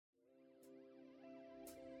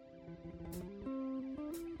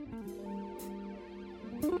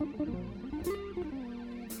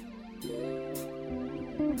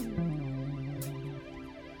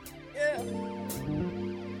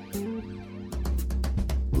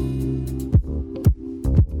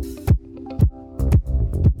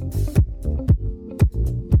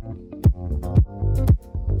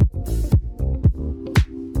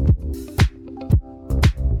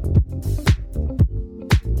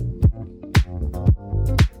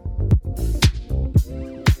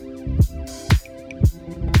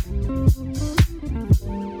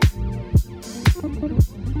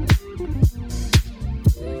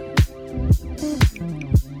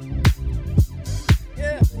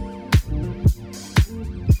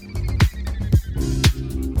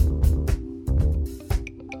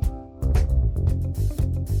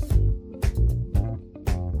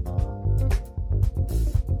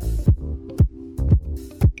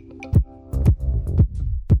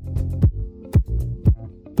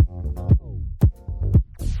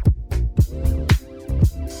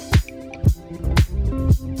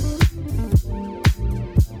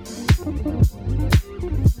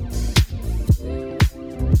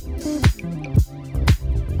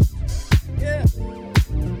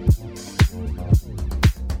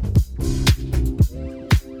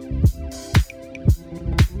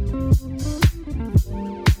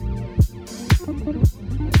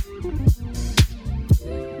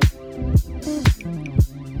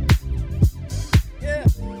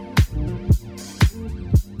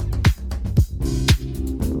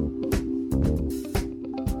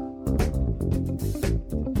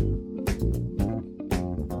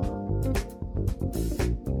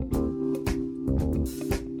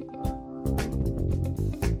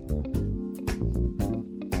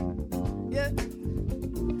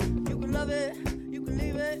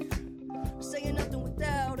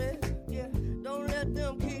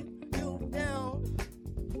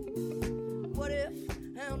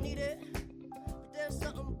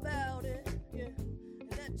something about it, yeah,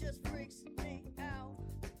 and that just freaks me out,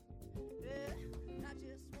 yeah, I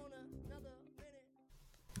just want another minute.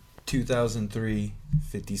 2003,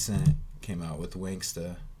 50 Cent came out with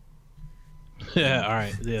Wankstas. Yeah, all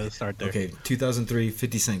right. Yeah, let's start there. Okay, 2003,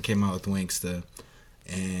 50 Cent came out with Wankstas.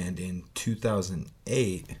 And in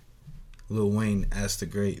 2008, Lil Wayne asked a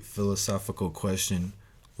great philosophical question,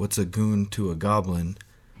 what's a goon to a goblin?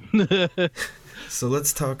 So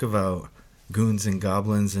let's talk about goons and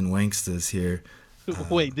goblins and Wankstas here.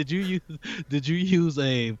 Wait, did you use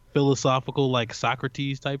a philosophical like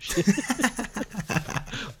Socrates type shit?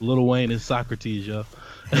 Lil Wayne is Socrates, yo.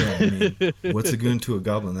 Yeah, I mean, what's a goon to a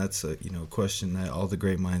goblin? That's a question that all the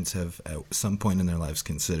great minds have at some point in their lives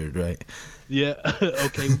considered, right? Yeah.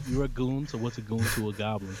 Okay, you're a goon, so what's a goon to a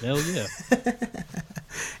goblin? Hell yeah.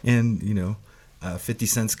 And 50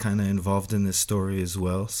 Cent's kind of involved in this story as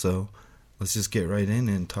well. So let's just get right in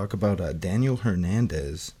and talk about Daniel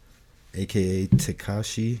Hernandez, aka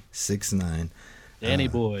Tekashi 6ix9ine. Danny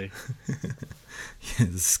boy. Yeah,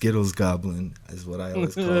 the Skittles Goblin is what I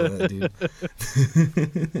always call that dude.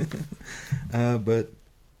 But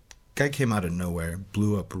guy came out of nowhere,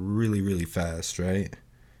 blew up really, really fast, right?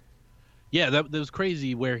 Yeah, that was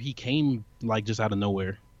crazy where he came like just out of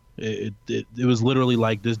nowhere. It was literally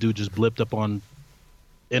like this dude just blipped up on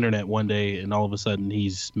internet one day and all of a sudden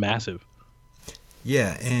he's massive.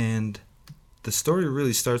 Yeah, and the story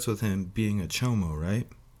really starts with him being a chomo, right?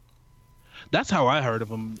 That's how I heard of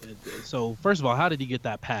him. So first of all, how did he get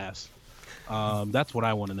that pass? That's what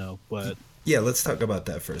I want to know. But yeah, let's talk about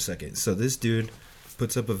that for a second. So this dude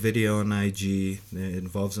puts up a video on IG that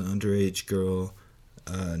involves an underage girl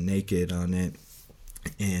naked on it,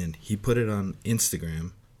 and he put it on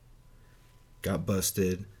Instagram, got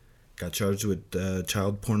busted, got charged with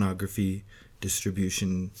child pornography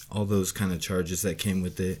distribution, all those kind of charges that came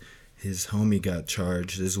with it. His homie got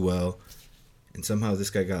charged as well. And somehow this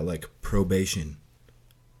guy got like probation.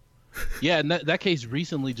 Yeah, and that case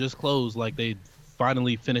recently just closed. Like they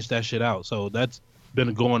finally finished that shit out. So that's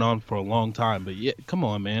been going on for a long time. But yeah, come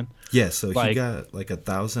on, man. Yeah, so he got like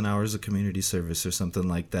 1,000 hours of community service or something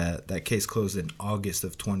like that. That case closed in August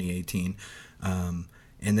of 2018. And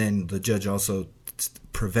then the judge also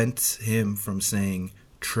prevents him from saying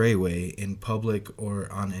Treyway in public or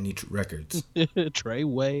on any records.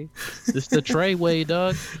 Treyway? It's the Treyway,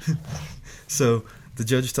 dog. So the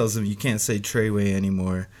judge tells him you can't say Treyway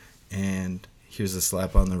anymore, and here's a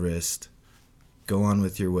slap on the wrist. Go on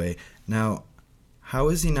with your way. Now, how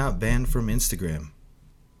is he not banned from Instagram?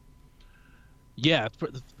 Yeah,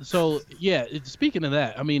 so yeah, speaking of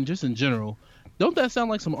that, I mean, just in general, don't that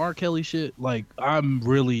sound like some R. Kelly shit? Like, I'm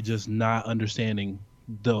really just not understanding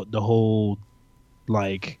the whole,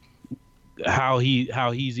 like, how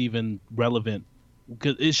he's even relevant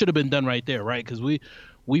Because it should have been done right there, right? Because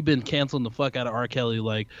we've been canceling the fuck out of R. Kelly.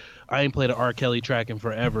 Like, I ain't played an R. Kelly track in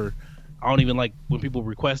forever. I don't even like when people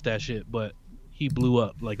request that shit, but he blew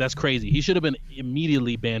up. Like, that's crazy. He should have been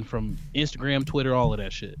immediately banned from Instagram, Twitter, all of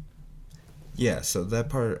that shit. Yeah, so that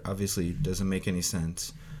part obviously doesn't make any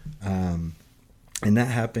sense. And that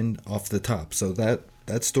happened off the top. So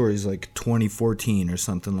that story's like 2014 or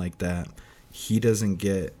something like that. He doesn't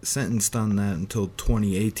get sentenced on that until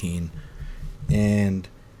 2018. And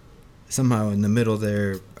somehow in the middle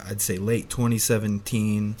there, I'd say late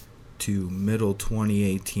 2017 to middle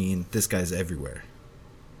 2018, this guy's everywhere.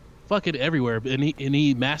 Fucking everywhere. And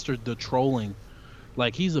he mastered the trolling.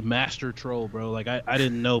 Like, he's a master troll, bro. Like, I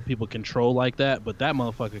didn't know people can troll like that, but that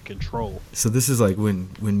motherfucker can troll. So this is like when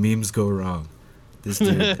memes go wrong. This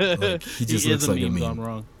dude, like, he just looks like a meme. Gone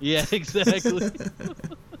wrong. Yeah, exactly.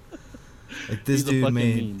 Like, this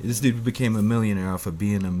dude became a millionaire off of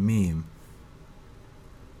being a meme.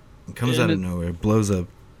 It comes out of nowhere, blows up.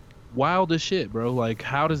 Wild as shit, bro. Like,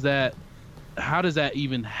 how does that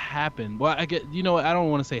even happen? Well, I don't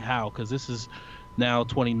want to say how, because this is now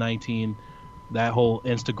 2019. That whole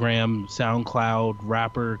Instagram, SoundCloud,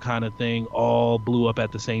 rapper kind of thing all blew up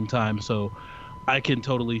at the same time. So I can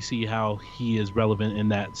totally see how he is relevant in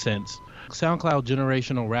that sense. SoundCloud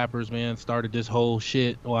generational rappers, man, started this whole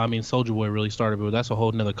shit. Well, I mean, Soulja Boy really started, but that's a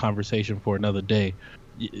whole nother conversation for another day.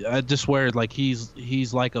 I just swear, like,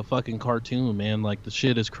 he's like a fucking cartoon, man. Like, the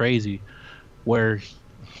shit is crazy, where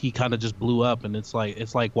he kind of just blew up, and it's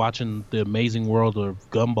like watching The Amazing World of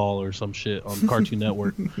Gumball or some shit on Cartoon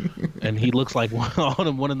Network, and he looks like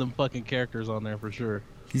one of them fucking characters on there for sure.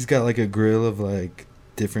 He's got like a grill of like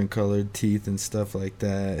different colored teeth and stuff like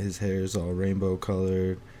that. His hair is all rainbow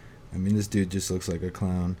colored. I mean, this dude just looks like a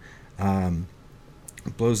clown.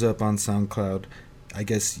 Blows up on SoundCloud. I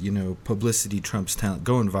guess, publicity trumps talent.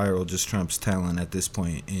 Going viral just trumps talent at this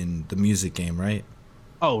point in the music game, right?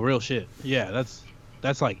 Oh, real shit. Yeah,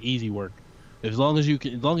 that's like easy work. As long as you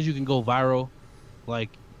can go viral, like,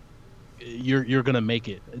 you're gonna make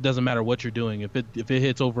it. It doesn't matter what you're doing. If it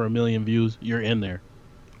hits over 1 million views, you're in there.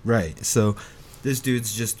 Right. So this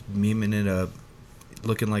dude's just memeing it up,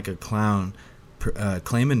 looking like a clown,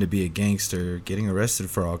 claiming to be a gangster, getting arrested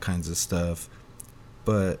for all kinds of stuff.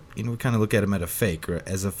 But we kind of look at him as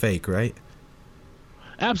a fake, right?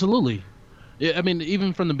 Absolutely. I mean,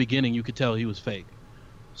 even from the beginning, you could tell he was fake.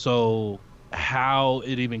 So how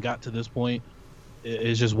it even got to this point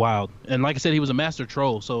is just wild. And like I said, he was a master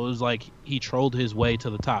troll, so it was like he trolled his way to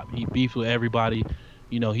the top. He beefed with everybody.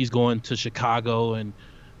 He's going to Chicago, and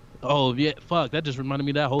oh yeah, fuck, that just reminded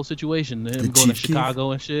me of that whole situation. Him going to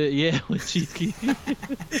Chicago and shit. Yeah, with Chief Keef.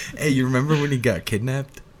 Hey, you remember when he got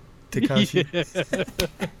kidnapped, Tekashi? Yeah.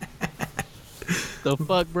 The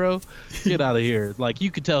fuck, bro? Get out of here. Like,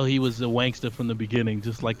 you could tell he was a Wanksta from the beginning,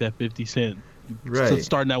 just like that 50 Cent. Right. So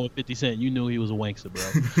starting out with 50 Cent, you knew he was a Wanksta,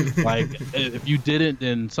 bro. Like, if you didn't,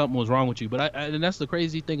 then something was wrong with you. But and that's the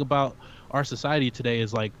crazy thing about our society today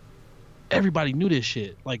is, like, everybody knew this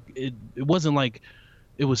shit. Like, it wasn't like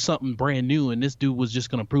it was something brand new and this dude was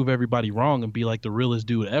just gonna prove everybody wrong and be like the realest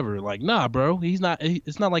dude ever. Like, nah, bro, he's not.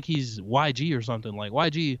 It's not like he's YG or something. Like,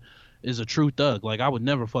 YG is a true thug. Like, I would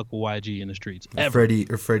never fuck with YG in the streets ever.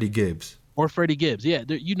 Freddie Gibbs. Or Freddie Gibbs. Yeah,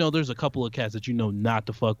 there's a couple of cats that not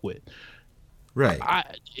to fuck with. Right.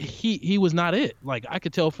 He was not it. Like, I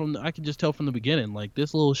could just tell from the beginning. Like,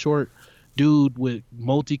 this little short dude with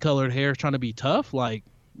multicolored hair trying to be tough. Like,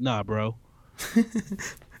 nah, bro.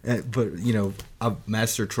 But a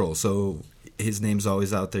master troll. So his name's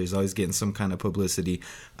always out there. He's always getting some kind of publicity.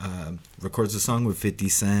 Records a song with 50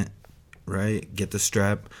 Cent. Right, get the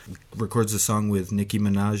strap. Records a song with Nicki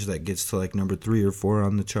Minaj that gets to like number 3 or 4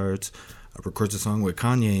 on the charts. Records a song with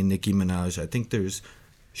Kanye and Nicki Minaj. I think there's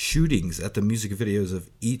shootings at the music videos of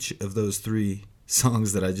each of those 3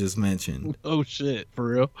 songs that I just mentioned. Oh shit, for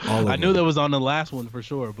real? I knew that was on the last one for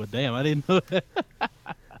sure, but damn, I didn't know that.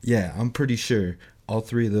 Yeah, I'm pretty sure all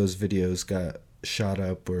 3 of those videos got shot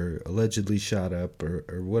up or allegedly shot up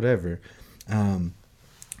or whatever.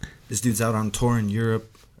 This dude's out on tour in Europe.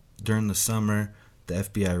 During the summer, the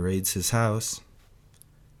FBI raids his house,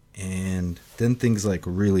 and then things like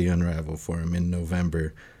really unravel for him in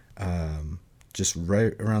November, just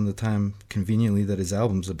right around the time, conveniently, that his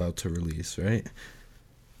album's about to release, right?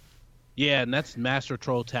 Yeah, and that's master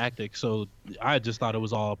troll tactics. So I just thought it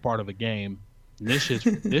was all a part of a game. And this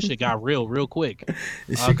shit got real quick.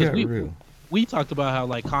 This shit got real. We talked about how,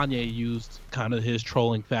 like, Kanye used kind of his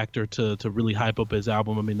trolling factor to really hype up his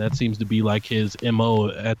album. I mean, that seems to be like his MO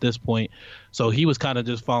at this point. So he was kind of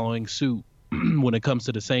just following suit when it comes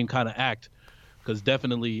to the same kind of act because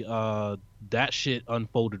definitely that shit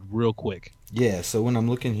unfolded real quick. Yeah, so when I'm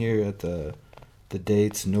looking here at the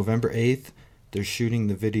dates, November 8th, they're shooting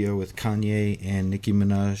the video with Kanye and Nicki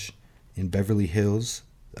Minaj in Beverly Hills.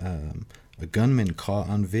 A gunman caught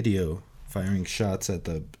on video firing shots at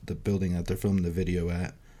the building that they're filming the video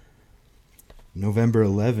at. November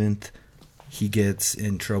 11th, he gets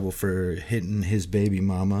in trouble for hitting his baby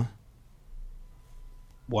mama.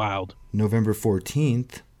 Wild. November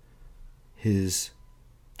 14th, his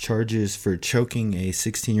charges for choking a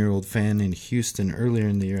 16-year-old fan in Houston earlier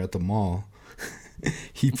in the year at the mall.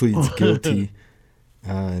 He pleads guilty.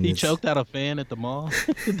 He choked out a fan at the mall.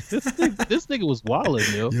 this nigga was wilding,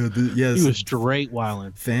 yo. Yes, he was straight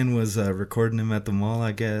wilding. Fan was recording him at the mall,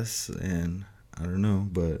 I guess, and I don't know,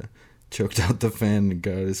 but choked out the fan and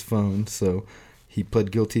got his phone. So he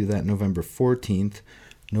pled guilty to that November 14th.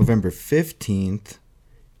 November 15th,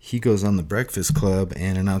 he goes on the Breakfast Club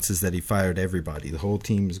and announces that he fired everybody. The whole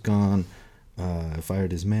team's gone.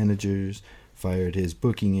 Fired his managers, fired his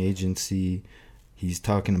booking agency. He's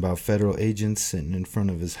talking about federal agents sitting in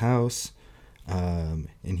front of his house. And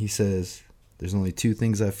he says, there's only two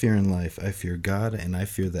things I fear in life. I fear God and I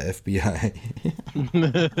fear the FBI.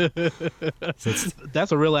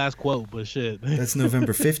 That's a real ass quote, but shit. That's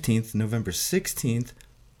November 15th. November 16th,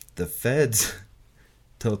 the feds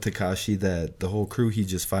tell Tekashi that the whole crew he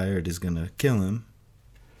just fired is going to kill him.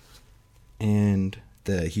 And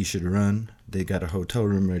that he should run. They got a hotel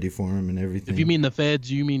room ready for him and everything. If you mean the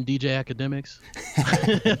feds, you mean DJ Academics?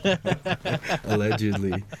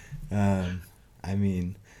 Allegedly. I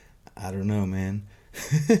mean, I don't know, man.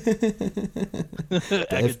 The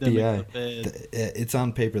FBI. It's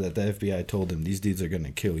on paper that the FBI told him these dudes are going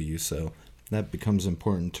to kill you. So that becomes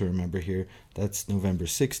important to remember here. That's November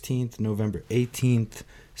 16th, November 18th,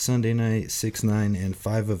 Sunday night, 6-9, and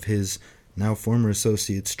 5 of his now former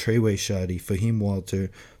associates, Treyway Shotty, Fahim Walter,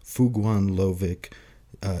 Fuguan Lovick,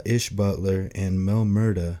 Ish Butler, and Mel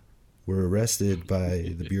Murda were arrested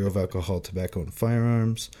by the Bureau of Alcohol, Tobacco, and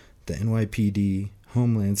Firearms, the NYPD,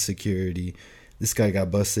 Homeland Security. This guy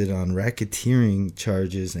got busted on racketeering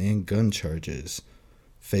charges and gun charges,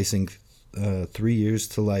 facing 3 years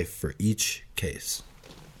to life for each case.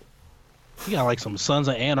 He got like some Sons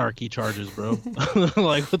of Anarchy charges, bro.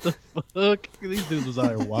 Like, what the fuck? These dudes was out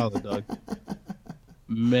here wild, dog.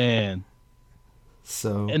 Man.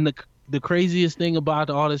 So. And the craziest thing about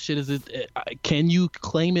all this shit is, can you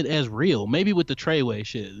claim it as real? Maybe with the Treyway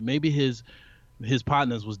shit. Maybe his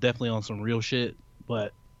partners was definitely on some real shit,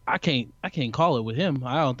 but I can't call it with him.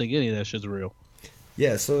 I don't think any of that shit's real.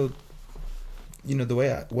 Yeah. So, you know,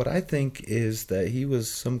 what I think is that he was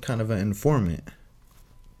some kind of an informant.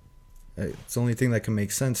 It's the only thing that can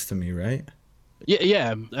make sense to me, right?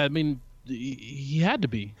 Yeah. I mean, he had to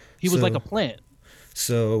be. He was like a plant.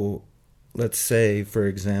 So, let's say, for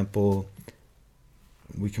example,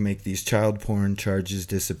 we can make these child porn charges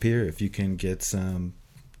disappear if you can get some,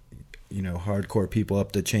 you know, hardcore people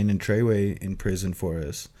up the chain and Treyway in prison for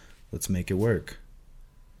us. Let's make it work.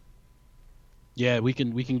 Yeah, we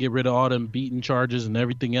can get rid of all them beating charges and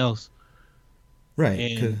everything else. Right.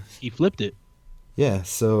 And he flipped it. Yeah,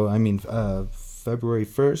 so, I mean, February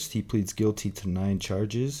 1st, he pleads guilty to 9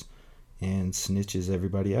 charges and snitches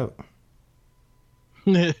everybody out.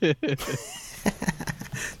 This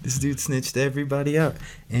dude snitched everybody out.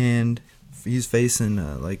 And he's facing,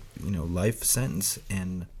 life sentence.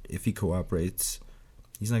 And if he cooperates,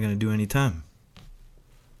 he's not going to do any time.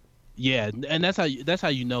 Yeah, and that's how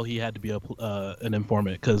you know he had to be an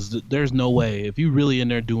informant, because there's no way, if you really in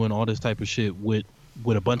there doing all this type of shit with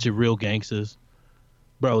a bunch of real gangsters,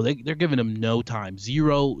 bro, they're giving him no time,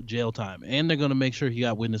 0 jail time, and they're gonna make sure he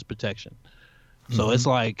got witness protection. So it's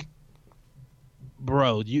like,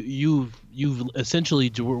 bro, you've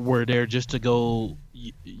essentially were there just to go.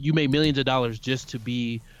 You made millions of dollars just to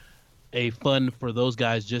be a fund for those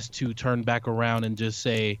guys, just to turn back around and just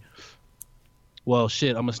say, well,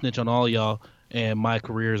 shit, I'm gonna snitch on all y'all and my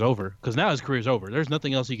career is over. Because now his career's over. There's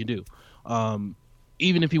nothing else he can do.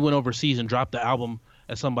 Even if he went overseas and dropped the album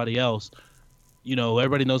as somebody else, you know,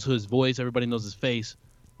 everybody knows his voice, everybody knows his face.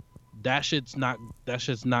 That shit's not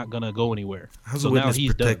gonna go anywhere. How's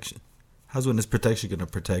witness protection gonna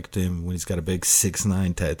protect him when he's got a big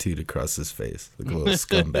 6'9" tattooed across his face, like a little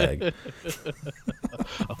scumbag?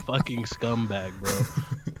 A fucking scumbag, bro.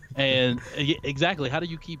 And exactly, how do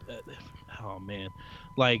you keep? Oh man,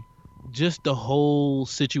 like, just the whole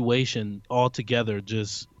situation altogether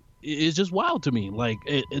just is just wild to me. Like,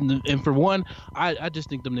 and for one, I just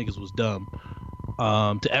think them niggas was dumb.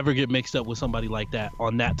 To ever get mixed up with somebody like that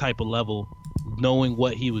on that type of level, knowing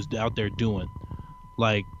what he was out there doing.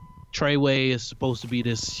 Like, Treyway is supposed to be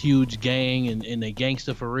this huge gang and they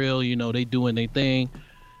gangster for real. You know, they doing their thing.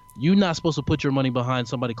 You're not supposed to put your money behind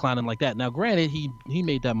somebody clowning like that. Now, granted, he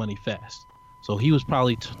made that money fast, so he was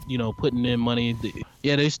probably putting in money.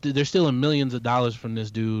 Yeah, they're stealing millions of dollars from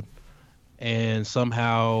this dude, and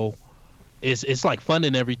somehow it's like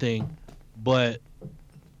funding everything, but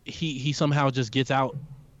he somehow just gets out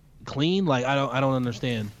clean. Like I don't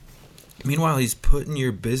understand. Meanwhile, he's putting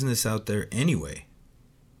your business out there anyway.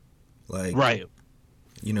 Like, right.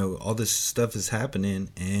 You know, all this stuff is happening,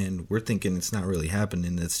 and we're thinking it's not really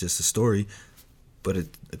happening. It's just a story. But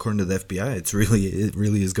according to the FBI, it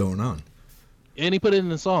really is going on. And he put it in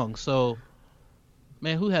the song. So,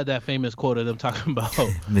 man, who had that famous quote of them talking about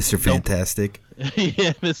Mr. Fantastic?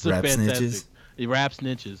 Yeah, Mr. Rap Fantastic. snitches. He rap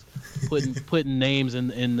snitches, putting names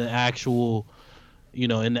in the actual,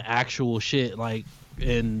 in the actual shit. Like,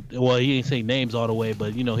 and well, he ain't saying names all the way,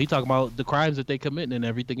 but he talking about the crimes that they commit and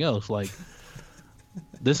everything else. Like.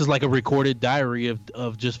 This is like a recorded diary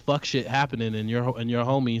of just fuck shit happening in your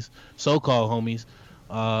homies, so-called homies.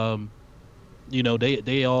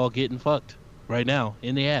 They all getting fucked right now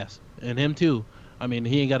in the ass, and him too. I mean,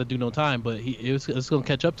 he ain't got to do no time, but it's gonna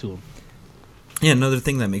catch up to him. Yeah, another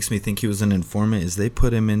thing that makes me think he was an informant is they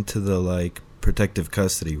put him into the like protective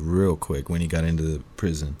custody real quick when he got into the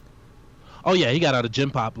prison. Oh yeah, he got out of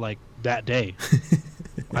gym pop like that day.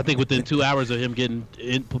 I think within 2 hours of him getting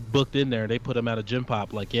booked in there, they put him out of gym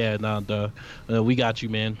pop. Like, yeah, we got you,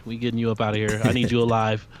 man. We getting you up out of here. I need you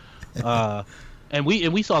alive. And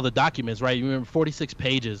we saw the documents, right? You remember 46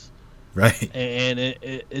 pages, right? And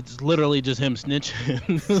it's literally just him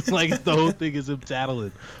snitching. Like the whole thing is him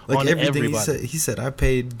tattling like on everything everybody. He said I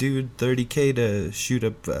paid dude $30K to shoot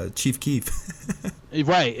up Chief Keef.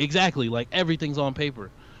 Right, exactly. Like everything's on paper.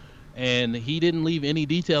 And he didn't leave any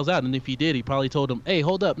details out. And if he did, he probably told him, hey,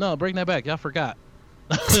 hold up. No, bring that back. I forgot.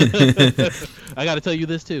 I got to tell you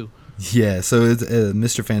this, too. Yeah, so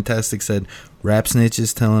Mr. Fantastic said, rap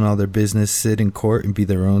snitches telling all their business, sit in court and be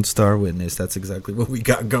their own star witness. That's exactly what we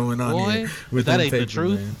got going on here. With that ain't the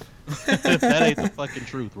truth. That ain't the fucking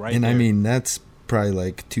truth, right? And there. I mean, that's probably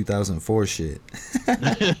like 2004 shit.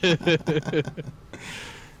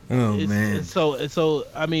 Man. So,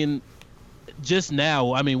 I mean... Just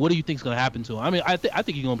now, I mean, what do you think's gonna happen to him? I mean, I think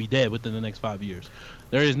he's gonna be dead within the next 5 years.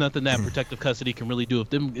 There is nothing that protective custody can really do. If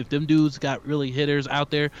them dudes got really hitters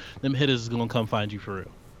out there, them hitters is gonna come find you for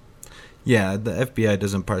real. Yeah, the FBI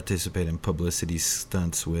doesn't participate in publicity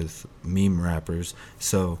stunts with meme rappers,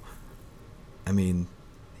 so I mean,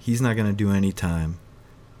 he's not gonna do any time.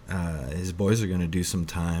 His boys are gonna do some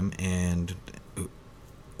time, and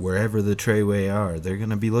wherever the Treyway are, they're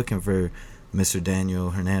gonna be looking for Mr. Daniel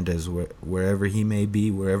Hernandez, wherever he may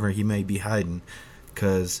be hiding.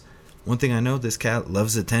 Because one thing I know, this cat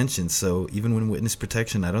loves attention, so even when witness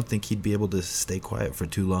protection, I don't think he'd be able to stay quiet for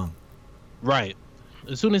too long. Right.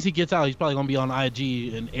 As soon as he gets out, he's probably going to be on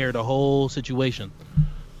IG and air the whole situation.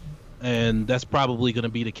 And that's probably going to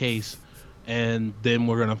be the case. And then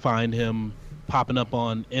we're going to find him popping up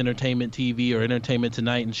on Entertainment TV or Entertainment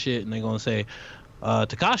Tonight and shit, and they're going to say,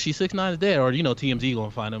 Tekashi 6ix9ine is dead, or TMZ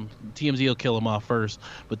gonna find him. TMZ will kill him off first,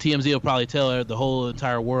 but TMZ will probably tell the whole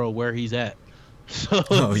entire world where he's at. So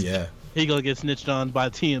oh yeah, he gonna get snitched on by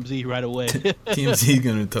TMZ right away. TMZ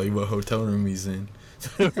gonna tell you what hotel room he's in.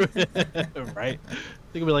 Right?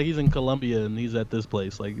 They're gonna be like, he's in Colombia and he's at this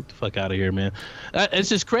place. Like, get the fuck out of here, man. It's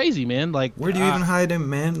just crazy, man. Like, where do you even hide him,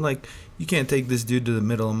 man? Like, you can't take this dude to the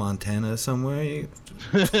middle of Montana somewhere.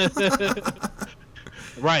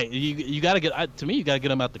 Right, you gotta get. To me, you gotta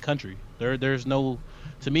get him out the country. There's no,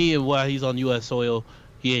 to me, while he's on U.S. soil,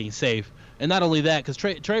 he ain't safe. And not only that, because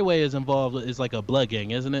Treyway is involved, is like a blood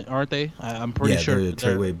gang, isn't it? Aren't they? I'm pretty sure. Yeah,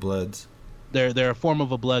 they're Treyway Bloods. They're a form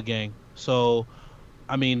of a blood gang. So,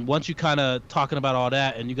 I mean, once you kind of talking about all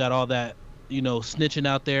that, and you got all that, snitching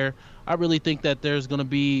out there, I really think that there's gonna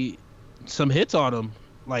be some hits on him,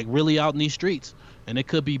 like really out in these streets, and it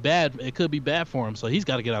could be bad. It could be bad for him. So he's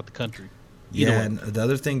got to get out the country. Yeah, and the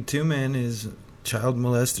other thing too, man, is child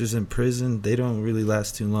molesters in prison, they don't really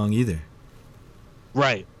last too long either.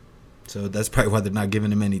 Right. So that's probably why they're not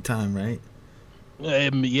giving him any time, right?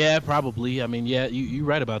 Yeah, probably. I mean, yeah, you're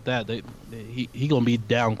right about that. He gonna be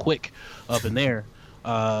down quick up in there.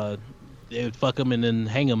 They would fuck him and then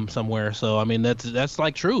hang him somewhere. So I mean, that's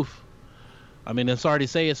like truth. I mean, I'm sorry to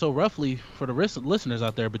say it so roughly for the listeners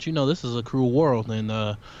out there, but this is a cruel world,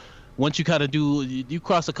 and once you kind of you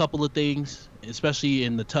cross a couple of things, especially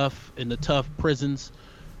in the tough prisons,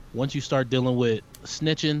 once you start dealing with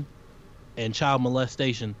snitching and child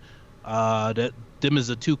molestation, them is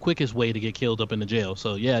the two quickest way to get killed up in the jail.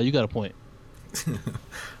 So yeah, you got a point.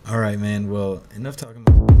 All right, man. Well, enough talking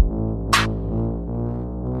about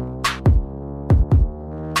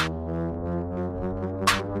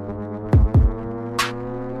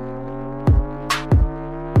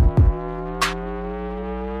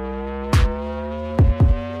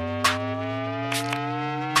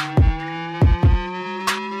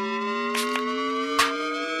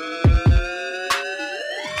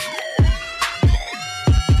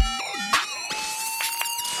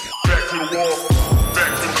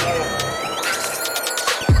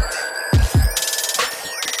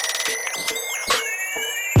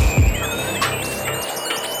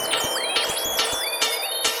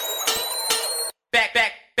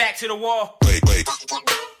wall. Wait.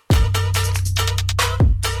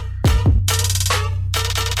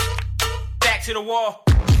 Back to the wall.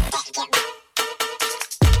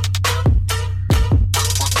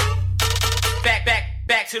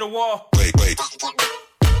 Back to the wall. Wait.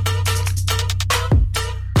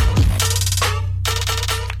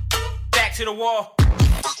 Back to the wall.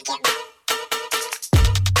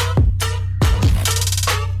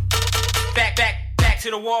 Back to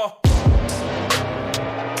the wall.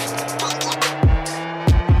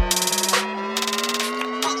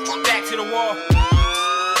 Back to the wall.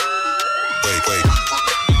 Wait.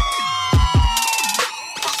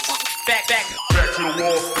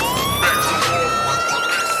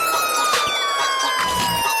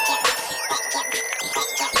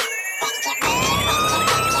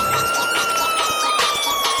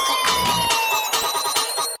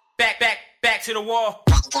 Back to the wall.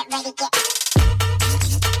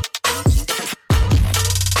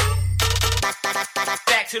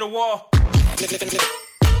 Back to the wall. Back to the wall.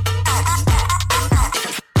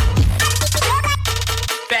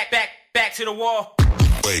 Back to the wall.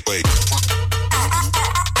 Wait. Wait.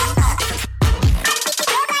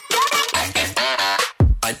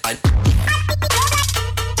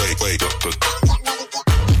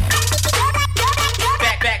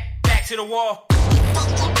 Back to the wall.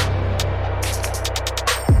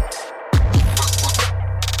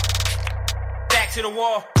 Back to the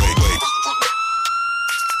wall.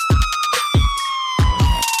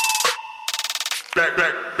 Back to the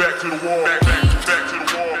wall. Back to the wall.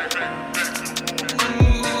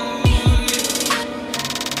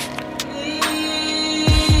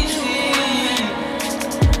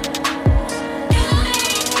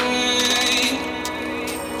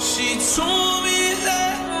 She told me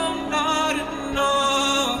that I'm not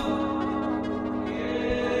enough,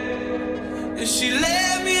 and she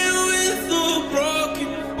left me with a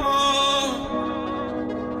broken heart.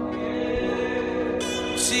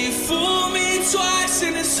 She fooled me twice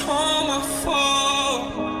and it's all my fault.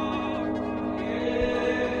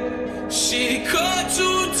 She cut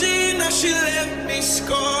too deep, now she left me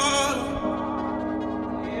scarred.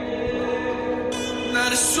 Now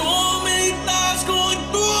there's so many thoughts going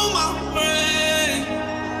through my brain,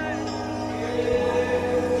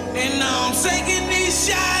 and now I'm taking these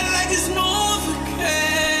shots like it's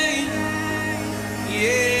Novocaine.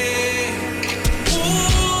 Yeah.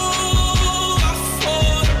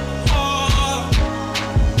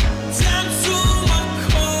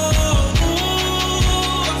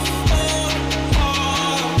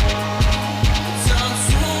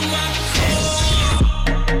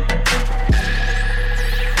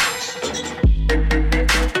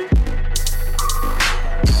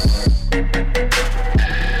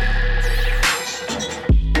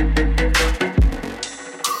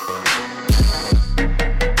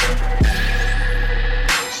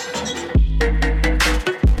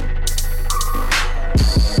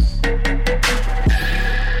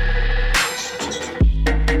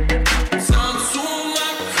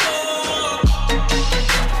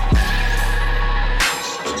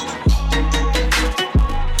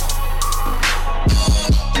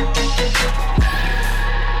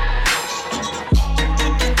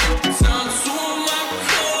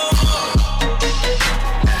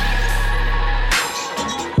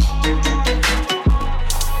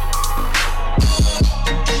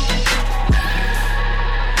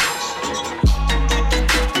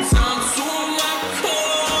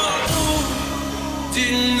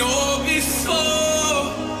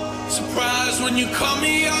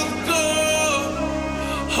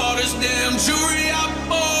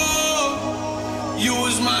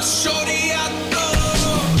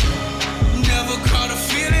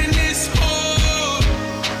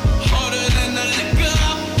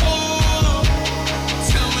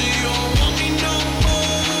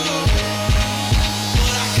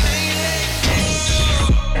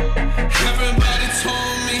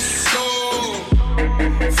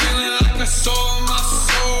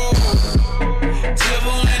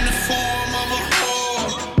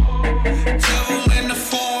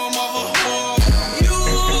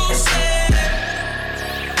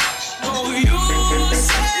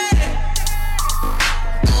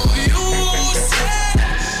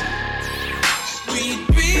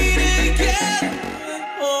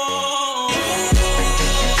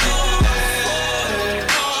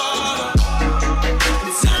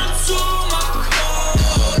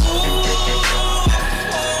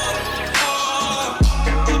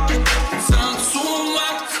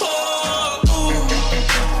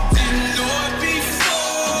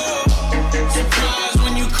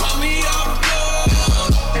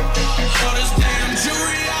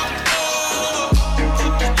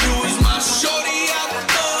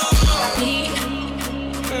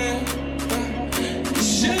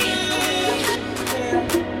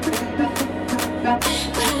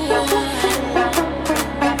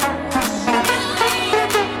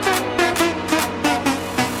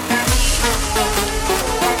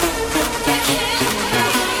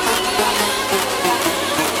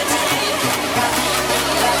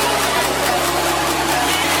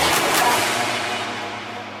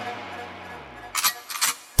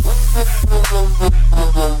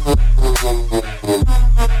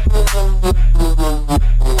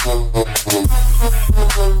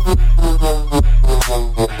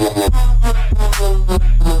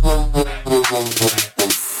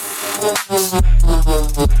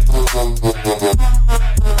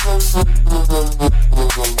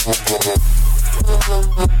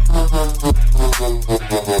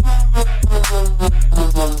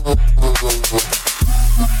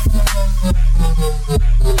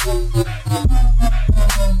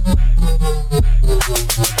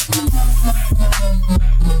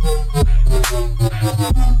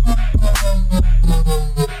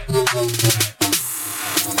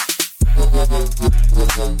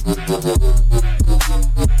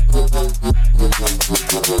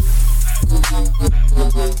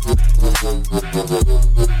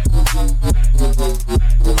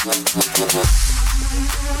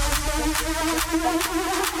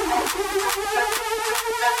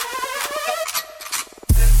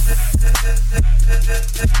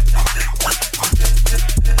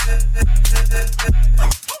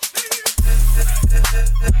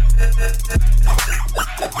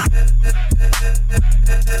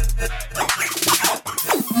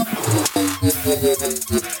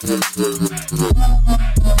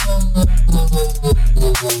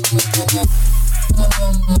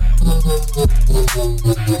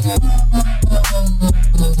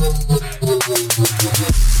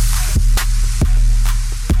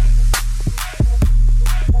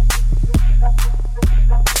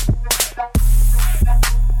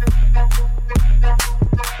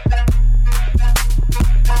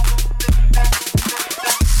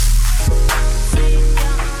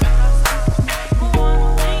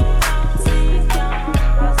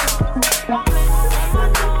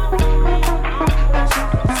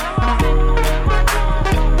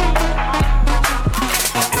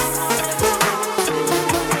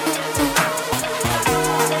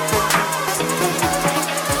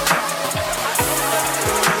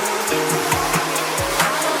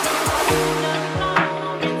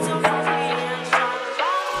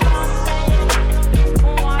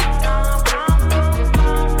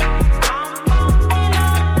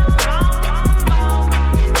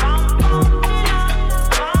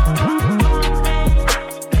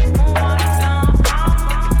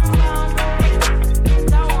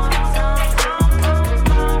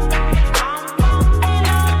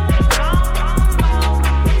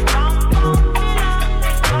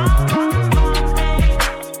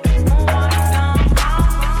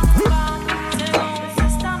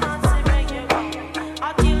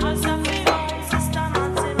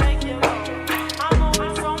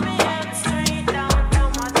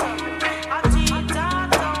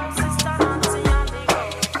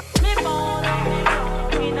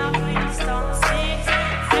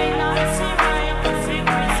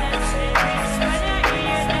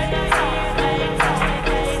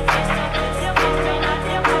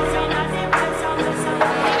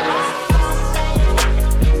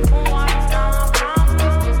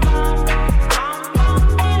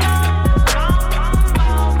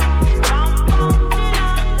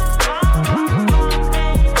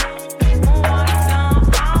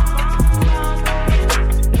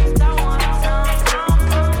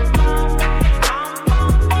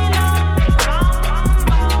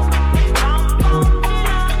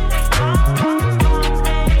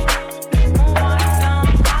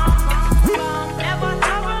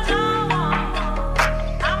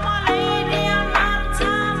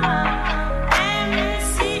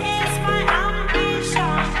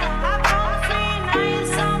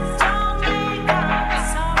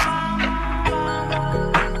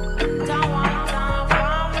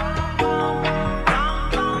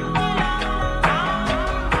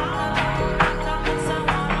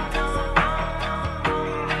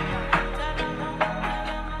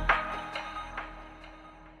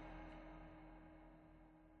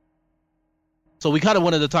 So we kind of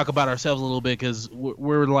wanted to talk about ourselves a little bit because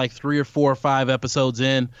we're like 3 or 4 or 5 episodes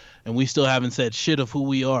in, and we still haven't said shit of who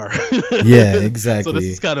we are. Yeah, exactly. So this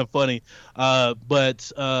is kind of funny.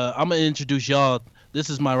 But I'm gonna introduce y'all. This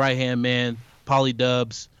is my right hand man, Polly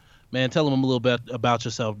Dubs. Man, tell them a little bit about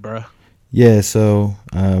yourself, bro. Yeah, so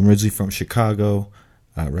I'm originally from Chicago.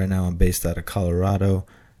 Right now I'm based out of Colorado.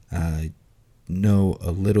 I know a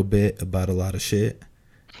little bit about a lot of shit.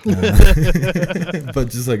 But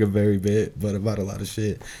just like a very bit, but about a lot of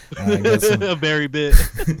shit. I got some, a very bit.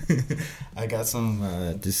 I got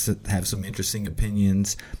some, just have some interesting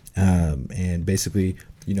opinions. And basically,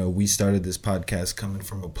 you know, we started this podcast coming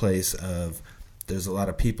from a place of there's a lot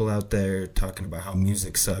of people out there talking about how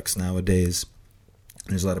music sucks nowadays.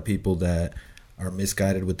 There's a lot of people that are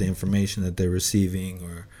misguided with the information that they're receiving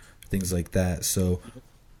or things like that. So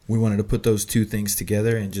we wanted to put those two things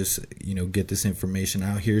together and just, you know, get this information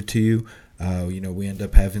out here to you. You know, we end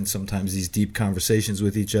up having sometimes these deep conversations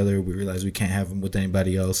with each other. We realize we can't have them with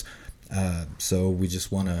anybody else. So we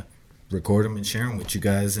just want to record them and share them with you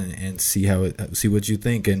guys and see what you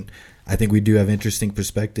think. And I think we do have interesting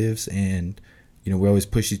perspectives, and we always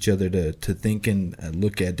push each other to think and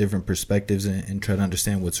look at different perspectives and try to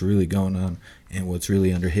understand what's really going on and what's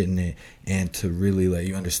really under hitting it, and to really let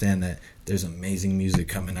you understand that there's amazing music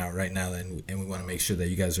coming out right now, and we want to make sure that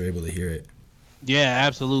you guys are able to hear it. Yeah,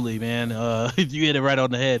 absolutely, man. You hit it right on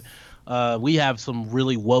the head. We have some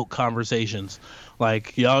really woke conversations.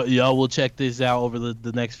 Like y'all will check this out over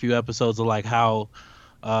the next few episodes of like how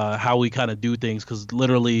we kind of do things, because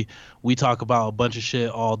literally we talk about a bunch of shit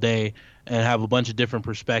all day and have a bunch of different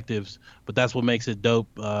perspectives, but that's what makes it dope.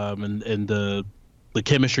 And the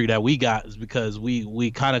chemistry that we got is because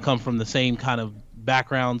we kind of come from the same kind of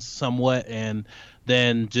backgrounds somewhat, and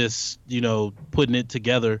then just putting it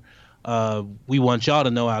together. We want y'all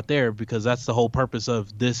to know out there, because that's the whole purpose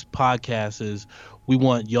of this podcast, is we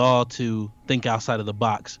want y'all to think outside of the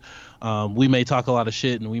box. We may talk a lot of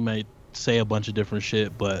shit and we may say a bunch of different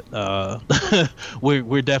shit, but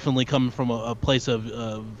we're definitely coming from a place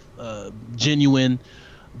of genuine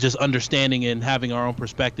just understanding and having our own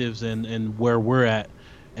perspectives and where we're at,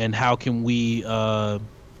 and how can we how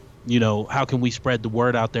can we spread the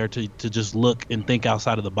word out there to just look and think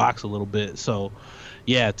outside of the box a little bit. So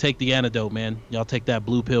yeah, take the antidote, man. Y'all take that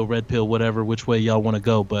blue pill, red pill, whatever, which way y'all want to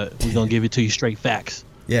go, but we're gonna give it to you straight facts.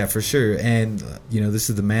 Yeah, for sure. And this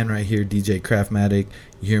is the man right here, DJ Craftmatic.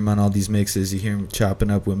 You hear him on all these mixes. You hear him chopping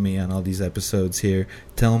up with me on all these episodes here.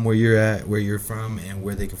 Tell him where you're at, where you're from, and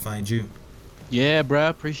where they can find you. Yeah, bruh,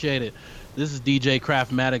 appreciate it. This is DJ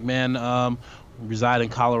Craftmatic, man. Reside in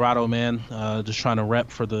Colorado, man. Just trying to rep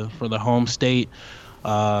for the home state.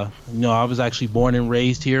 I was actually born and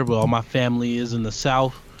raised here, but all my family is in the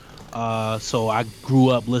South. So I grew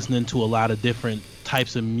up listening to a lot of different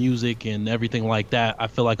types of music and everything like that. I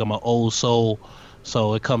feel like I'm an old soul,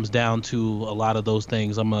 so it comes down to a lot of those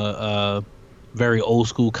things. I'm a very old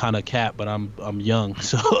school kind of cat, but I'm young,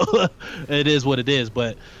 so it is what it is.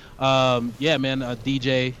 But yeah, man,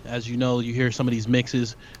 DJ, as you know, you hear some of these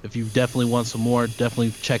mixes. If you definitely want some more,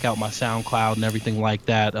 definitely check out my SoundCloud and everything like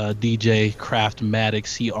that. DJ Craftmatic,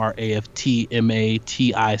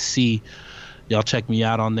 Craftmatic. Y'all check me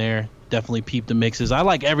out on there. Definitely peep the mixes. I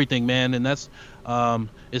like everything, man, and that's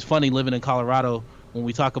it's funny living in Colorado when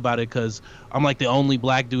we talk about it, because I'm like the only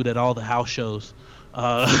black dude at all the house shows.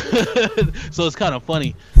 So it's kind of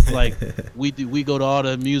funny. Like we go to all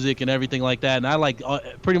the music and everything like that, and I like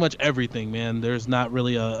pretty much everything, man. There's not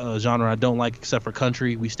really a genre I don't like except for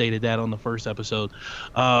country. We stated that on the first episode.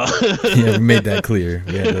 Yeah, we made that clear.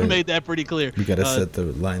 We made that pretty clear. We gotta set the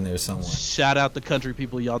line there somewhere. Shout out the country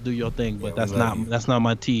people, y'all do your thing, but yeah, that's not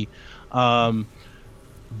my tea.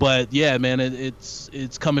 But yeah, man,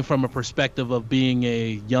 it's coming from a perspective of being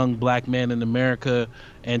a young black man in America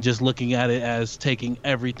and just looking at it as taking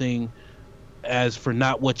everything as for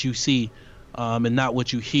not what you see and not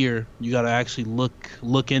what you hear. You got to actually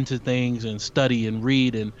look into things and study and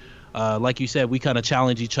read. And like you said, we kind of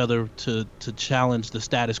challenge each other to challenge the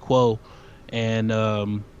status quo.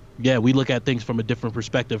 And yeah, we look at things from a different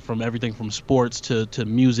perspective, from everything from sports to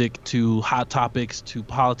music to hot topics to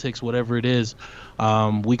politics, whatever it is.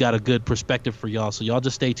 We got a good perspective for y'all. So y'all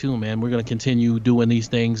just stay tuned, man. We're going to continue doing these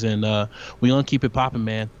things, and we're going to keep it popping,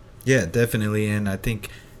 man. Yeah, definitely. And I think,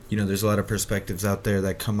 there's a lot of perspectives out there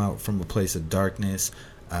that come out from a place of darkness.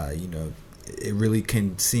 It really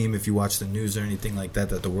can seem, if you watch the news or anything like that,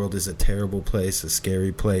 that the world is a terrible place, a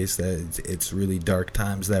scary place, that it's really dark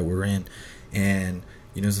times that we're in. And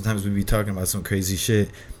sometimes we be talking about some crazy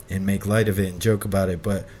shit and make light of it and joke about it,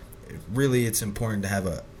 but really it's important to have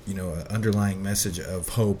an underlying message of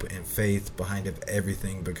hope and faith behind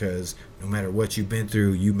everything, because no matter what you've been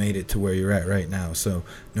through, you made it to where you're at right now. So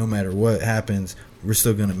no matter what happens, we're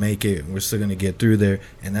still going to make it. We're still going to get through there,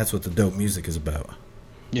 and that's what the dope music is about.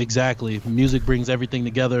 Exactly. Music brings everything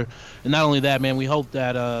together. And not only that, man, we hope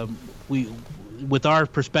that with our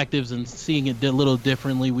perspectives and seeing it a little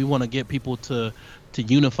differently, we want to get people to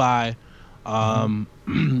unify and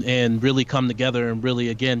really come together and really,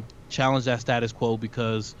 again, challenge that status quo,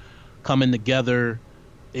 because coming together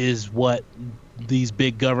is what these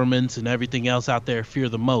big governments and everything else out there fear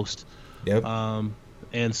the most. Yep.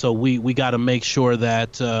 And so we got to make sure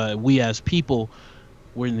that we as people,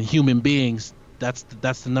 we're human beings. That's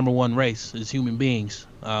the number one race, is human beings.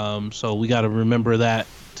 So we got to remember that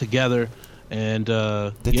together. And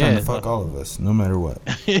they're trying to fuck all of us, no matter what.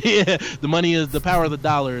 Yeah, the power of the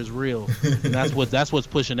dollar is real, and that's what's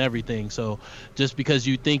pushing everything. So just because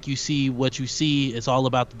you think you see what you see, it's all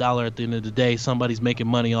about the dollar. At the end of the day, somebody's making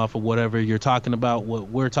money off of whatever you're talking about, what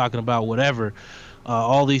we're talking about, whatever.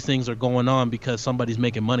 All these things are going on because somebody's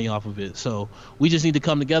making money off of it. So we just need to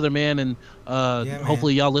come together, man, and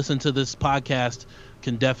hopefully y'all listen to this podcast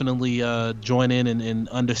can definitely join in and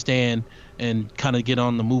understand and kind of get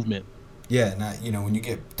on the movement. Yeah, and when you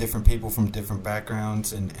get different people from different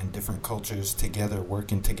backgrounds and different cultures together,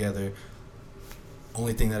 working together,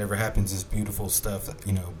 only thing that ever happens is beautiful stuff.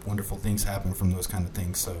 Wonderful things happen from those kind of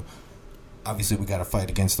things. So obviously we got to fight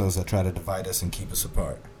against those that try to divide us and keep us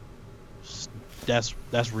apart. That's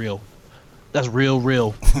real. That's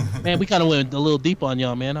real. Man, we kind of went a little deep on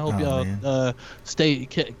y'all, man. I hope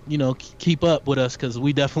y'all keep up with us, because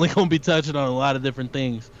we definitely going to be touching on a lot of different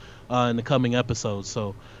things in the coming episodes.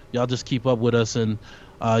 So y'all just keep up with us, and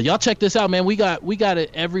y'all check this out, man. We got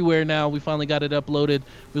it everywhere now. We finally got it uploaded.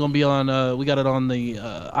 We're going to be on we got it on the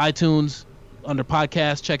iTunes under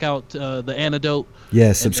podcast. Check out The Antidote.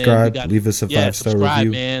 Yeah, subscribe. Leave us a 5-star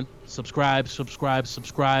review. Man.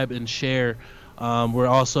 Subscribe and share. We're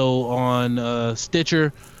also on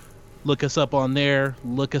Stitcher. Look us up on there.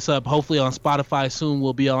 Look us up hopefully on Spotify soon.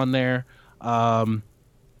 We'll be on there. Go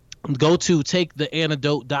to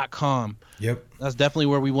taketheantidote.com. Yep. That's definitely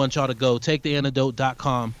where we want y'all to go.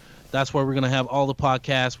 Taketheantidote.com. That's where we're going to have all the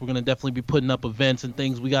podcasts. We're going to definitely be putting up events and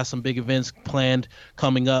things. We got some big events planned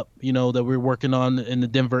coming up, that we're working on in the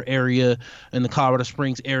Denver area, in the Colorado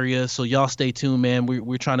Springs area. So y'all stay tuned, man.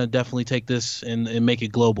 We're trying to definitely take this and make it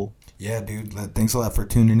global. Yeah, dude. Thanks a lot for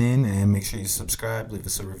tuning in, and make sure you subscribe. Leave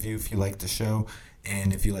us a review if you like the show.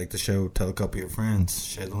 And if you like the show, tell a couple of your friends.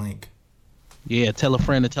 Share the link. Yeah, tell a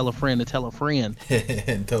friend to tell a friend to tell a friend.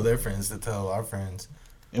 And tell their friends to tell our friends.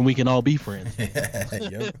 And we can all be friends.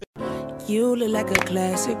 Yep. You look like a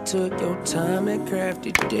classic, took your time and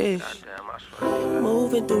crafted this.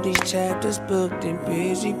 Moving through these chapters, booked and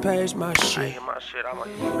busy, page my shit.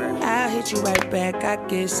 I hit you right back, I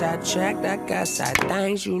get sidetracked. I got side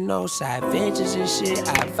things, side ventures and shit.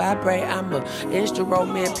 I vibrate, I'm a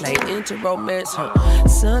instrument, play into romance, huh?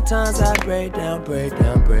 Sometimes I break down.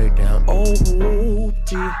 Oh,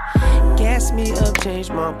 whoopty. Gas me up,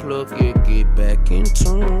 change my plug, get back in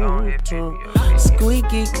tune.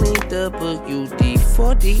 Squeaky cleaned up a UD,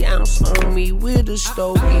 40 ounce on me with a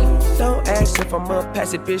stogie. Don't ask if I'm a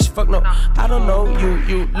passive bitch, fuck no. I don't know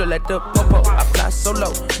you look like the popo. I fly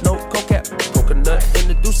solo, no cocaine, coconut in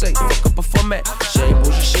the douce. Fuck up a format, she ain't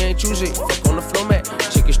bougie, she ain't choosy. Fuck on the floor mat,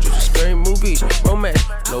 chicken strips and scary movies, romance.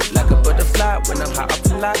 Float like a butterfly when I'm high up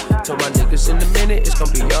the lot. Told my niggas in a minute, it's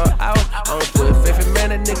gonna be all out. I don't put faith in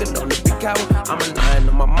man, a nigga known to be coward. I'm a lion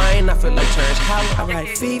on my mind, I feel like Terrence Howard. I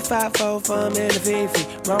write feet, 5, 4, from in the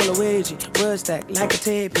 50. Roll a widget, wood stack like a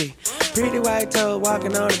tippy. Pretty white toe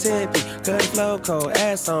walking on a tippy. Cut the flow cold,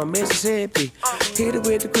 ass on Mississippi. Hit it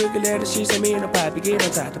with the crooked letter, she said me in the pipe. Get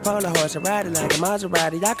on top, the polar horse and ride it like a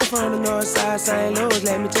Maserati. I come from the north side, St. Louis,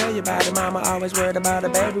 let me tell you about it. Mama always worried about a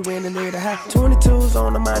baby when they need a hat. 22s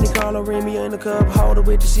on the Monte Carlo, Remy in the cup holder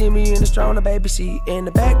with the shimmy in the stroller, baby seat in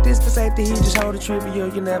the back. This for safety, he just hold a trivial.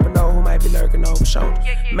 You never know who might be lurking over shoulder.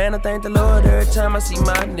 Man, I thank the Lord every time I see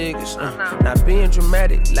my niggas. Not being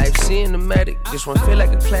dramatic, life cinematic. This one feel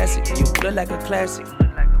like a classic. You look like a classic.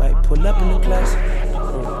 Might pull up in a classic.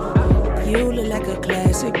 You look like a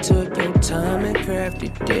classic. Took your time and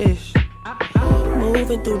crafted this.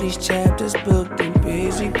 Moving through these chapters, booked and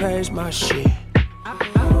busy, page my shit.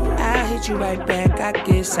 I hit you right back, I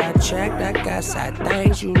get sidetracked. I got side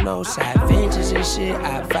things, side ventures and shit.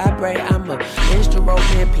 I vibrate, I'm a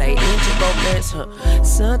instrument, play into romance, huh?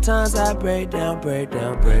 Sometimes I break down.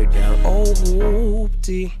 Oh,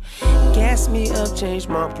 whoopty. Gas me up, change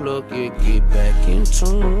my plug, get back in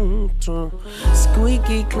tune.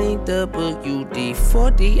 Squeaky cleaned up a UD,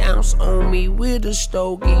 40 ounce on me with a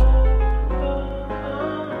stogie.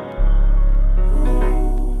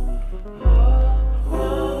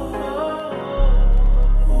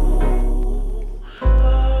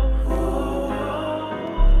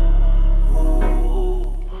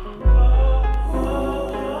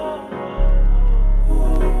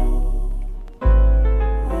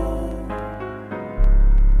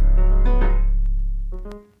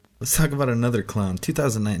 Let's talk about another clown.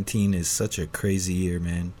 2019 is such a crazy year,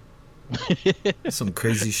 man. Some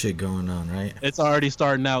crazy shit going on, right? It's already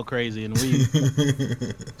starting out crazy, and we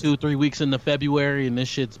 2-3 weeks into February, and this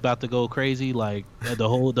shit's about to go crazy. Like the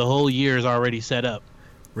whole year is already set up.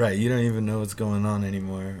 Right, you don't even know what's going on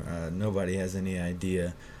anymore. Nobody has any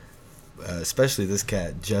idea. Especially this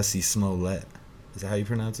cat, Jussie Smollett. Is that how you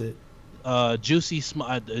pronounce it? Juicy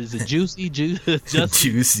is it juicy?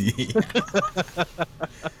 Juicy.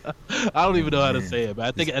 I don't even know how to say it, but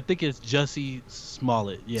I think it's Jussie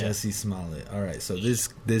Smollett. Yeah, Jussie Smollett. All right, so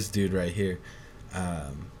this dude right here,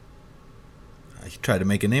 he tried to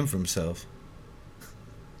make a name for himself.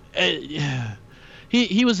 Yeah,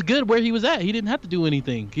 he was good where he was at. He didn't have to do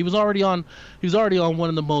anything. He was already on one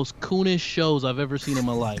of the most coonish shows I've ever seen in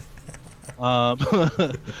my life.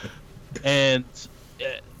 And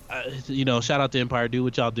shout out to Empire. Do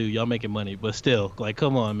what y'all do. Y'all making money, but still, like,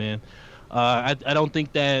 come on, man. I don't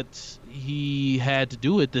think that he had to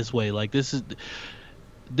do it this way. Like, this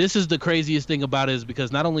is the craziest thing about it, is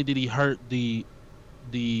because not only did he hurt the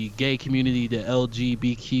gay community, the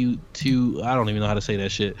LGBTQ2, I don't even know how to say that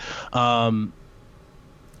shit.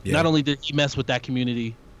 Not only did he mess with that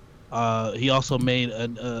community, he also made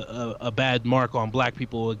a bad mark on black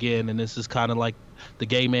people again, and this is kind of like the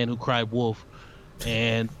gay man who cried wolf.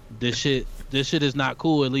 And this shit is not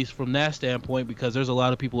cool, at least from that standpoint, because there's a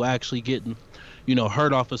lot of people actually getting,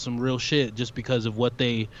 hurt off of some real shit just because of what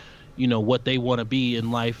they want to be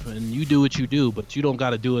in life. And you do what you do, but you don't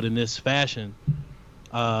got to do it in this fashion,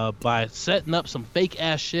 by setting up some fake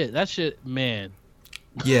ass shit. That shit, man.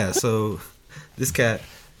 Yeah. So this cat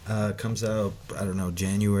comes out, I don't know,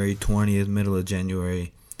 January 20th, middle of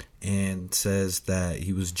January, and says that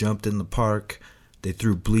he was jumped in the park. They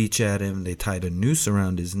threw bleach at him. They tied a noose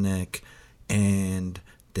around his neck, and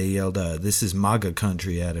they yelled, "This is MAGA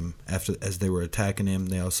country" at him as they were attacking him.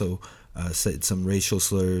 They also said some racial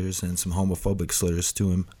slurs and some homophobic slurs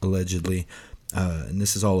to him, allegedly. And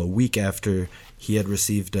this is all a week after he had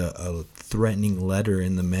received a threatening letter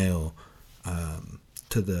in the mail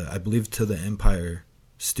to the Empire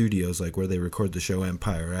Studios, like where they record the show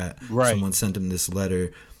Empire at. Right. Someone sent him this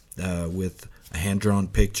letter with a hand-drawn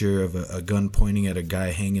picture of a gun pointing at a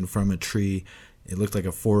guy hanging from a tree. It looked like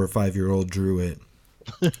a 4 or 5 year old drew it.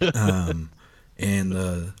 And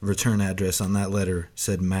the return address on that letter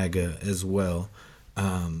said MAGA as well.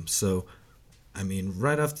 So, I mean,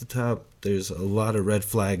 right off the top, there's a lot of red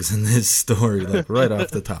flags in this story, like right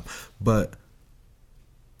off the top. But,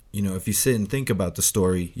 if you sit and think about the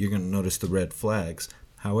story, you're going to notice the red flags.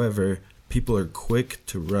 However, people are quick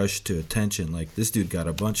to rush to attention. Like, this dude got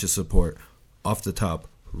a bunch of support off the top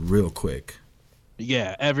real quick.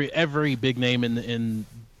 Yeah, every big name in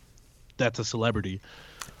that's a celebrity.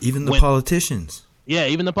 Even the politicians. Yeah,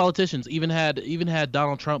 even the politicians. Even had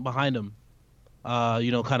Donald Trump behind him.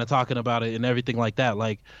 Kind of talking about it and everything like that.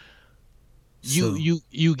 Like,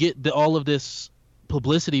 you get all of this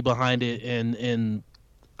publicity behind it, and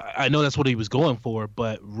I know that's what he was going for,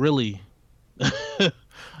 but really,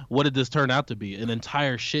 what did this turn out to be? An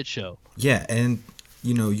entire shit show. Yeah, and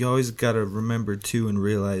you always got to remember too and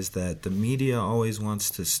realize that the media always wants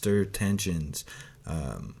to stir tensions.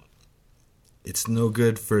 It's no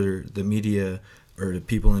good for the media or the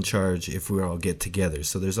people in charge if we all get together.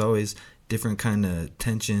 So there's always different kind of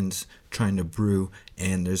tensions trying to brew,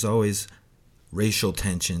 and there's always racial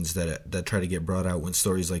tensions that try to get brought out when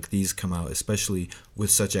stories like these come out, especially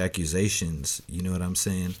with such accusations. You know what I'm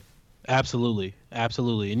saying? Absolutely.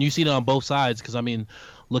 And you see it on both sides, because I mean,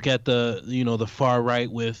 look at the far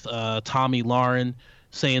right with Tommy Lauren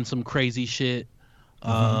saying some crazy shit.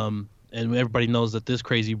 And everybody knows that this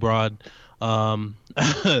crazy broad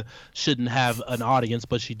shouldn't have an audience,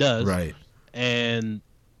 but she does. Right. And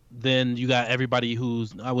then you got everybody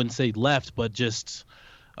who's, I wouldn't say left, but just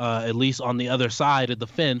at least on the other side of the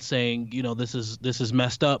fence saying, this is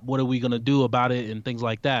messed up. What are we going to do about it? And things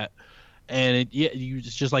like that. And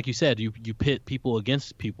just like you said, you pit people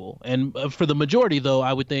against people. And for the majority, though,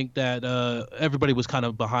 I would think that everybody was kind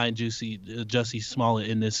of behind Jussie Smollett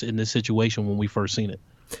in this situation when we first seen it.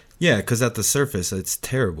 Yeah, because at the surface, it's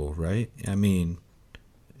terrible, right? I mean,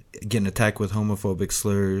 getting attacked with homophobic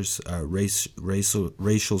slurs,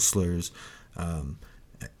 racial slurs,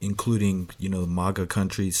 including, MAGA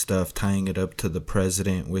country stuff, tying it up to the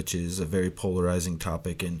president, which is a very polarizing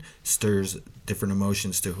topic and stirs different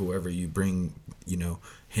emotions to whoever you bring,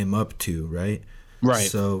 him up to, right? Right.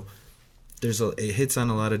 So it hits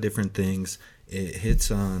on a lot of different things. It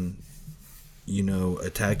hits on,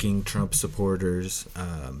 attacking Trump supporters,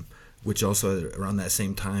 which also around that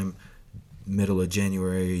same time, middle of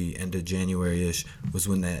January, end of January-ish, was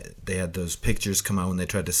when they had those pictures come out when they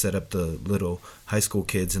tried to set up the little high school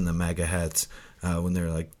kids in the MAGA hats when they were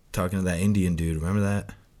like talking to that Indian dude. Remember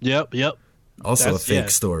that? Yep. Also a fake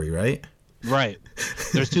story, right? Right.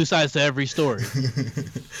 There's two sides to every story.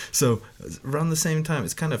 So around the same time,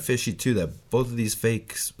 it's kind of fishy too that both of these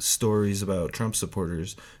fake stories about Trump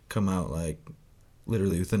supporters come out like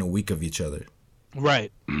literally within a week of each other.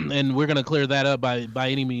 Right. And we're going to clear that up by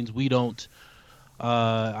any means. We don't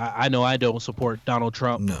I know I don't support Donald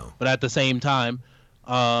Trump. No. But at the same time,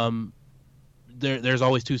 there's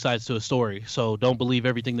always two sides to a story. So don't believe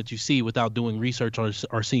everything that you see without doing research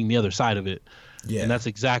or seeing the other side of it. Yeah. And that's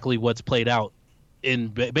exactly what's played out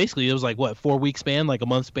basically it was like what 4 week span, like a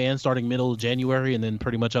month span, starting middle of January and then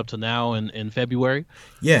pretty much up to now in February.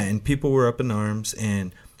 Yeah, and people were up in arms.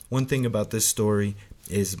 And one thing about this story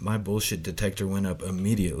is my bullshit detector went up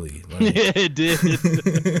immediately. Like, Yeah, it did.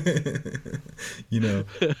 you know,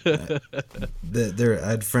 I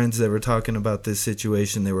had friends that were talking about this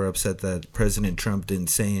situation. They were upset that President Trump didn't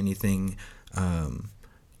say anything,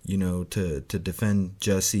 you know, to defend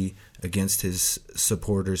Jussie against his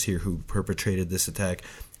supporters here who perpetrated this attack.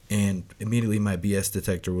 And immediately my BS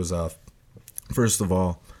detector was off. First of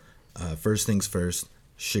all, first things first,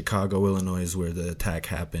 Chicago, Illinois is where the attack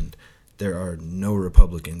happened. There are no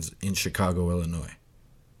Republicans in Chicago, Illinois.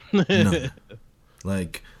 None.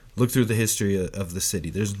 Like, look through the history of the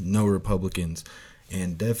city. There's no Republicans.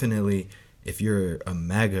 And definitely, if you're a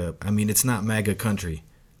MAGA, I mean, it's not MAGA country,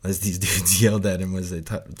 as these dudes yelled at him as they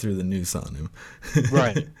threw the noose on him.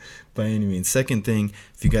 Right. By any means. Second thing,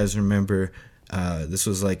 if you guys remember, this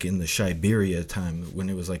was like in the Siberia time when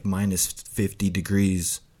it was like minus 50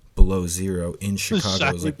 degrees below zero in Chicago.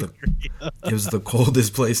 It was like it was the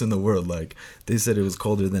coldest place in the world. Like, they said it was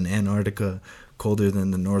colder than Antarctica, colder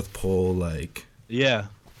than the North Pole. Like, Yeah.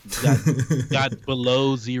 Got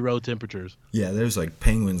below zero temperatures. yeah, there's like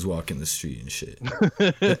penguins walking the street and shit.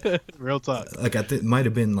 Real talk. Like, it might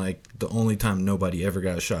have been like the only time nobody ever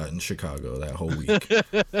got shot in Chicago that whole week.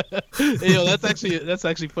 Yo, that's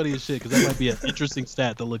actually funny as shit, because that might be an interesting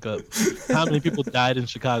stat to look up. How many people died in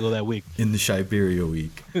Chicago that week? In the Siberia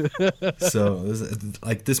week. So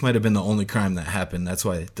this might have been the only crime that happened. That's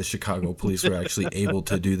why the Chicago police were actually able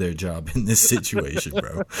to do their job in this situation,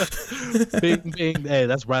 bro. Bing, bing. Hey,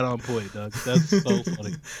 that's right on point, Doug. That's so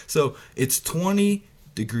funny. So it's 20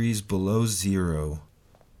 degrees below zero.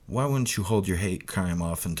 Why wouldn't you hold your hate crime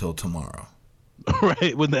off until tomorrow?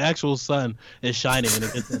 Right, when the actual sun is shining and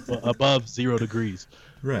it gets above 0 degrees.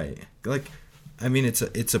 Right. Like, I mean, it's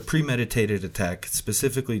a premeditated attack,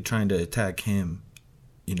 specifically trying to attack him.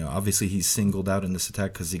 You know, obviously he's singled out in this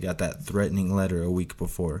attack because he got that threatening letter a week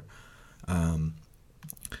before.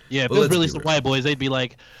 Yeah, if it was really some white boys, they'd be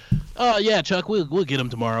like, "Oh yeah, Chuck, we'll get him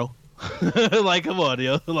tomorrow." Like, come on,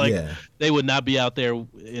 yo. Like, yeah. They would not be out there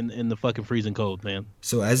in the fucking freezing cold, man.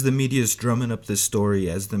 So as the media is drumming up this story,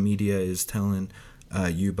 as the media is telling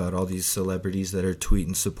you about all these celebrities that are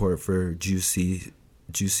tweeting support for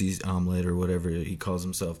Juicie's omelet or whatever he calls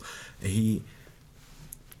himself, the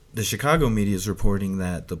Chicago media is reporting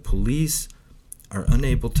that the police are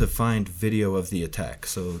unable to find video of the attack.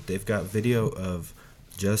 So they've got video of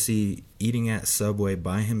Jussie eating at Subway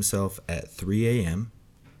by himself at 3 a.m.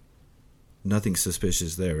 Nothing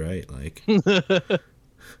suspicious there, right? Like,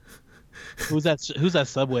 who's that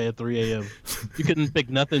Subway at 3 a.m.? You couldn't pick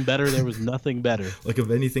nothing better. There was nothing better. Like,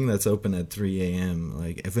 if anything that's open at 3 a.m.,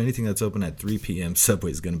 like, if anything that's open at 3 p.m.,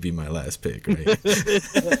 Subway's going to be my last pick, right?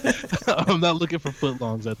 I'm not looking for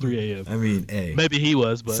footlongs at 3 a.m. I mean, hey. Maybe he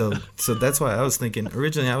was, but. So that's why I was thinking,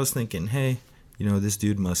 originally I was thinking, hey, you know, this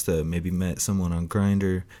dude must have maybe met someone on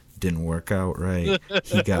Grindr, didn't work out right,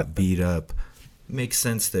 he got beat up. Makes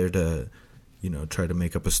sense there to, you know, try to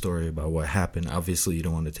make up a story about what happened. Obviously, you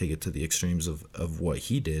don't want to take it to the extremes of what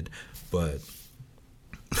he did, but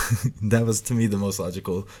that was, to me, the most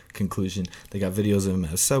logical conclusion. They got videos of him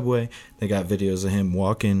at Subway. They got videos of him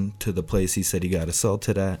walking to the place he said he got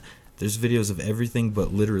assaulted at. There's videos of everything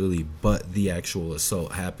but the actual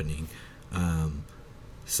assault happening.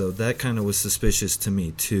 So that kind of was suspicious to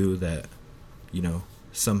me, too, that, you know,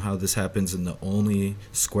 somehow this happens in the only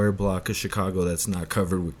square block of Chicago that's not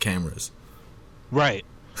covered with cameras. Right.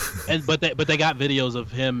 But they got videos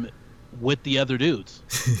of him with the other dudes.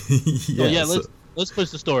 Let's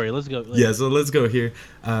push the story. Let's go. Yeah, so let's go here.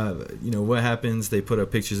 You know, what happens, they put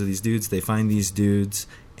up pictures of these dudes. They find these dudes,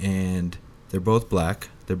 and they're both black.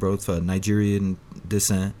 They're both Nigerian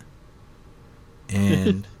descent.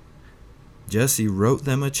 And Jussie wrote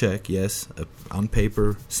them a check, yes, on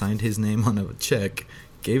paper, signed his name on a check,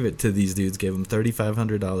 gave it to these dudes, gave them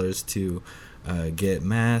 $3,500 to get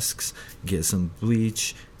masks, get some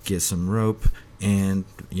bleach, get some rope, and,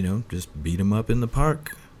 you know, just beat them up in the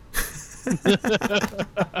park.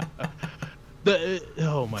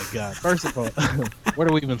 Oh my God. First of all, where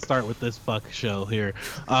do we even start with this fuck show here?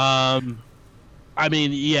 I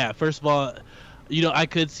mean, yeah, first of all, you know, I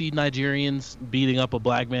could see Nigerians beating up a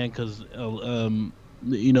black man because,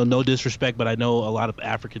 you know, no disrespect, but I know a lot of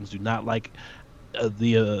Africans do not like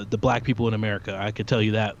the black people in America. I could tell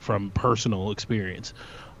you that from personal experience.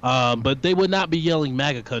 But they would not be yelling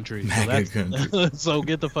MAGA country. So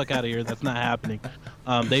get the fuck out of here. That's not happening.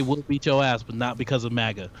 They will beat your ass, but not because of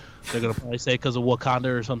MAGA. They're going to probably say because of Wakanda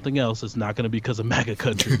or something else. It's not going to be because of MAGA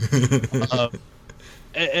country.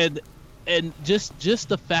 And and just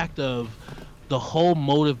the fact of the whole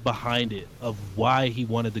motive behind it, of why he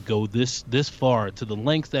wanted to go this far, to the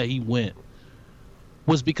lengths that he went,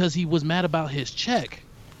 was because he was mad about his check,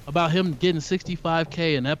 about him getting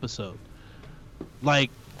 65K an episode. Like,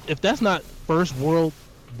 if that's not first world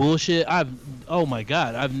bullshit, oh my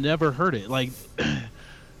god, I've never heard it. Like,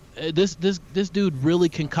 this dude really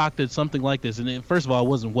concocted something like this, and first of all, it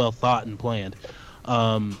wasn't well thought and planned.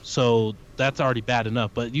 So that's already bad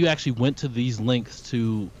enough. But you actually went to these lengths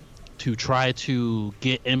to try to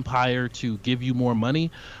get Empire to give you more money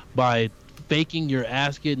by faking your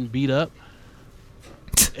ass getting beat up,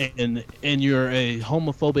 and you're a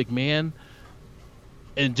homophobic man,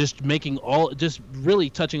 and just really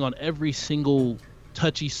touching on every single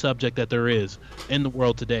touchy subject that there is in the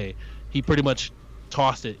world today. He pretty much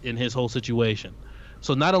tossed it in his whole situation.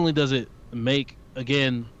 So not only does it make,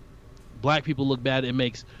 again, black people look bad, it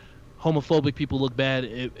makes homophobic people look bad.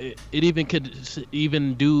 It even could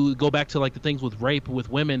go back to like the things with rape with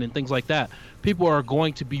women and things like that. People are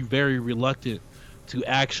going to be very reluctant to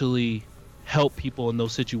actually help people in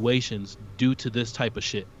those situations due to this type of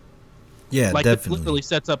shit. Yeah, like, definitely. It literally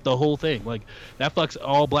sets up the whole thing. Like, that fucks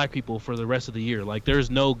all black people for the rest of the year. Like, there's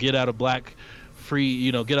no get out of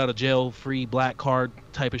jail free black card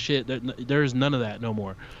type of shit. There's none of that no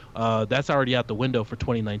more. That's already out the window for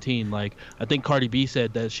 2019. Like, I think Cardi B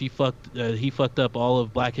said that he fucked up all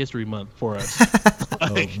of Black History Month for us.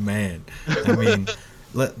 Oh man, I mean,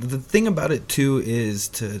 the thing about it too is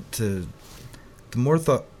to the more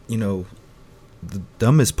thought, the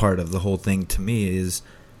dumbest part of the whole thing to me is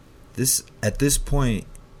this: at this point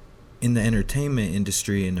in the entertainment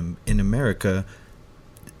industry in America,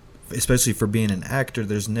 especially for being an actor,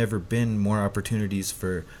 there's never been more opportunities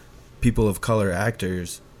for people of color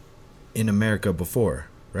actors in America before,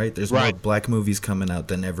 right? There's more black movies coming out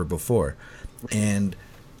than ever before. And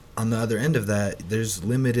on the other end of that, there's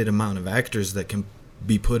limited amount of actors that can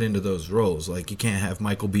be put into those roles. Like, you can't have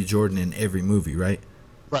Michael B. Jordan in every movie, right?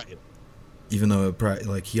 Right. Even though it probably,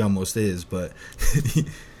 like, he almost is, but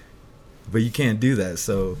but you can't do that.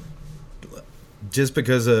 So just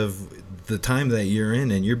because of the time that you're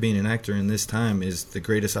in and you're being an actor in this time is the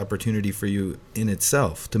greatest opportunity for you in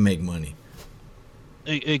itself to make money.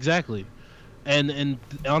 Exactly. And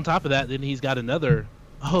on top of that, then he's got another,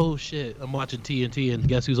 oh shit, I'm watching TNT and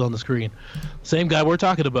guess who's on the screen? Same guy we're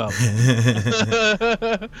talking about.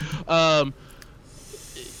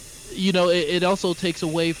 It also takes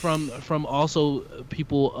away from also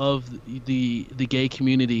people of the gay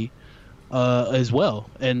community as well,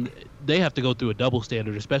 and they have to go through a double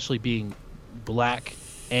standard, especially being black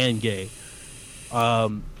and gay.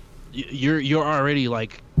 You're already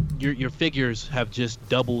like your figures have just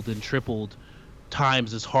doubled and tripled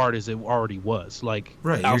times as hard as it already was. Like,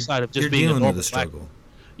 right, outside of just being a normal struggle.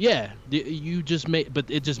 Yeah, you just but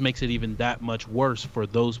it just makes it even that much worse for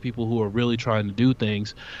those people who are really trying to do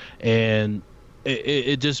things, and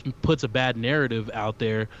it just puts a bad narrative out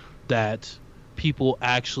there that people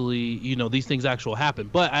actually, these things actually happen.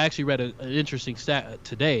 But I actually read an interesting stat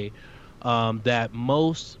today that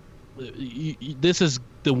this is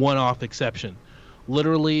the one-off exception.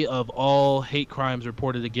 Literally, of all hate crimes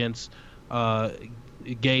reported against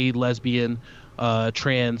gay, lesbian,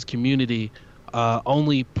 trans community,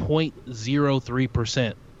 only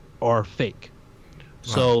 0.03% are fake.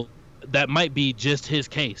 Wow. So that might be just his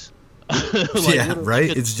case. Yeah,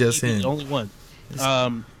 right? It's just him. The only one.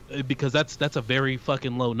 Because that's a very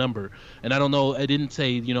fucking low number. And I don't know, I didn't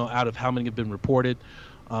say, out of how many have been reported.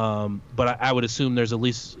 But I would assume there's at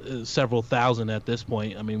least several thousand at this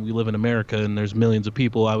point. I mean, we live in America and there's millions of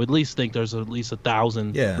people. I would at least think there's at least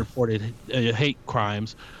 1,000 reported hate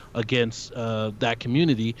crimes against that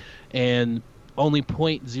community, and only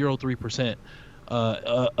 0.03%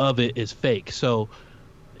 of it is fake. So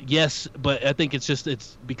yes, but I think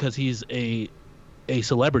it's because he's a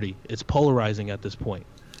celebrity. It's polarizing at this point.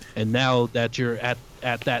 And now that you're at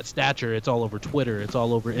that stature, it's all over Twitter, it's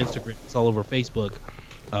all over Instagram, it's all over Facebook.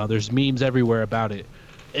 There's memes everywhere about it.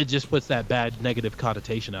 It just puts that bad negative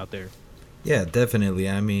connotation out there. Yeah, definitely.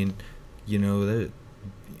 I mean,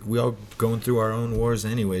 we all going through our own wars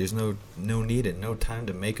anyway. There's no need and no time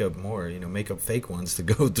to make up more, make up fake ones to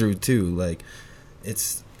go through too. Like,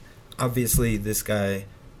 it's obviously this guy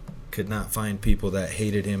could not find people that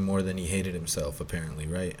hated him more than he hated himself, apparently,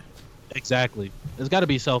 right? Exactly. There's got to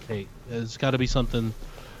be self-hate. There's got to be something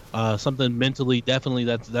mentally, definitely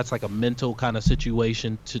that's like a mental kind of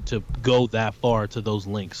situation to go that far to those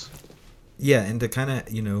links. Yeah, and to kind of,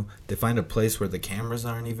 they find a place where the cameras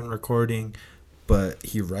aren't even recording, but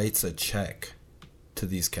he writes a check to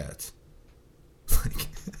these cats.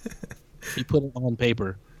 He put it on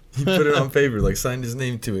paper. He put it on paper, like signed his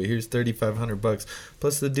name to it. Here's $3,500.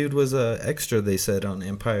 Plus, the dude was a extra. They said on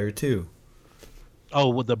Empire too. Oh,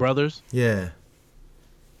 with the brothers? Yeah,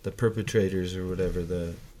 the perpetrators or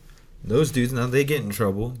whatever. Those dudes now they get in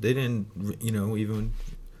trouble. They didn't, even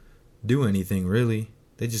do anything really.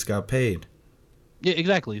 They just got paid. Yeah,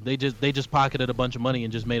 exactly. They just pocketed a bunch of money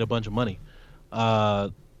and just made a bunch of money.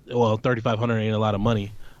 Well, $3,500 ain't a lot of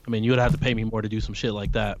money. I mean, you would have to pay me more to do some shit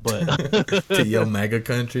like that, but to yell MAGA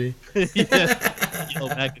country. Yeah, yell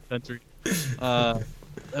MAGA country.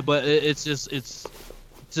 But it's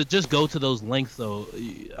to just go to those lengths though.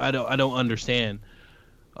 I don't understand.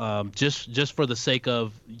 Just for the sake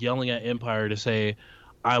of yelling at Empire to say,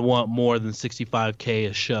 I want more than $65K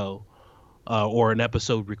a show, or an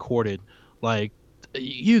episode recorded, like.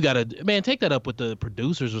 You gotta, man, take that up with the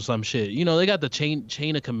producers or some shit. They got the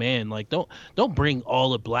chain of command. Like, don't bring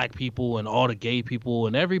all the black people and all the gay people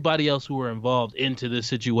and everybody else who are involved into this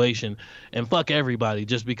situation and fuck everybody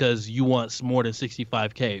just because you want more than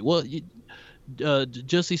 $65K. Well,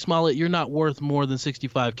 Jussie Smollett, you're not worth more than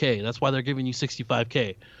 $65K. That's why they're giving you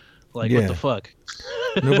 $65K. Like, yeah. What the fuck?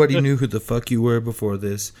 Nobody knew who the fuck you were before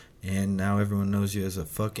this, and now everyone knows you as a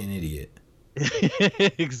fucking idiot.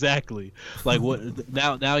 Exactly. Like, what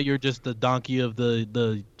now you're just the donkey of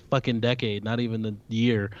the fucking decade, not even the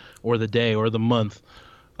year or the day or the month.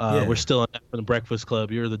 We're still in the Breakfast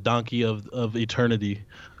Club. You're the donkey of eternity.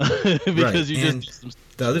 Because right. You and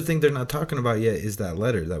the other thing they're not talking about yet is that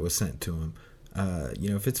letter that was sent to him.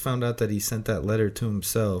 If it's found out that he sent that letter to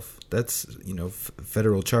himself, that's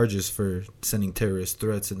federal charges for sending terrorist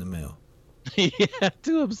threats in the mail. Yeah,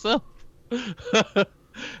 to himself.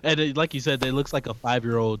 And like you said, it looks like a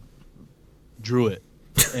 5-year-old drew it,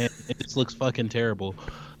 and it just looks fucking terrible.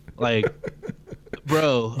 Like,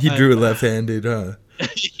 bro, he drew it left-handed, huh?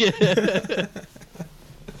 Yeah.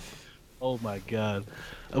 Oh my god,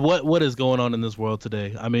 what is going on in this world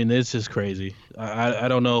today? I mean, it's just crazy. I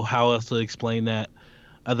don't know how else to explain that,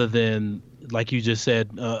 other than like you just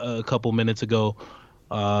said a couple minutes ago.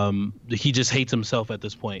 He just hates himself at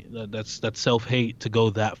this point. That's self-hate to go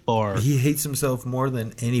that far. He hates himself more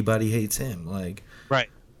than anybody hates him. Like, right.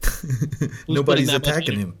 Nobody's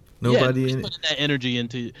attacking him. Nobody. Yeah, putting that energy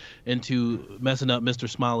into messing up Mr.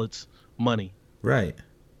 Smollett's money. Right.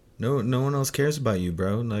 No one else cares about you,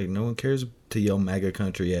 bro. Like, no one cares to yell MAGA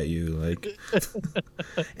country at you. Like,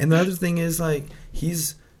 and the other thing is, like,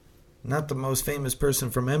 he's not the most famous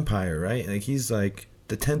person from Empire, right? Like, he's like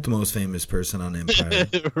the 10th most famous person on Empire.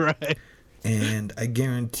 Right. And I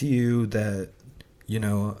guarantee you that,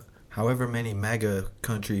 however many MAGA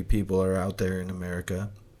country people are out there in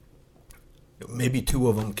America, maybe 2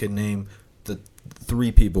 of them can name the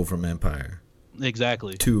 3 people from Empire.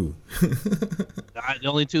 Exactly. 2. The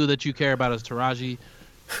only 2 that you care about is Taraji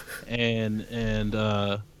and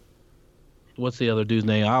what's the other dude's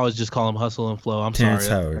name? I always just call him Hustle and Flow. I'm Terrence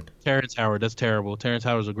sorry. Howard. Terrence Howard. That's terrible. Terrence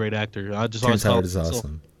Howard's a great actor. Terrence Howard is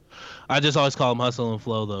awesome. I just always call him Hustle and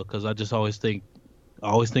Flow though, because I just always think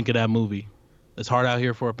of that movie. It's hard out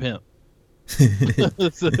here for a pimp.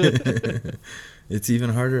 It's even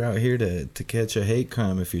harder out here to catch a hate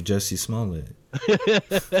crime if you're Jussie Smollett.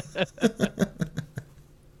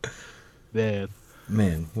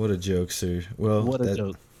 Man, what a joke, sir. Well, what a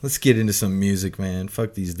joke. Let's get into some music, man.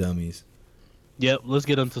 Fuck these dummies. Yep, let's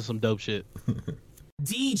get into some dope shit.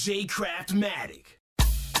 DJ Craftmatic.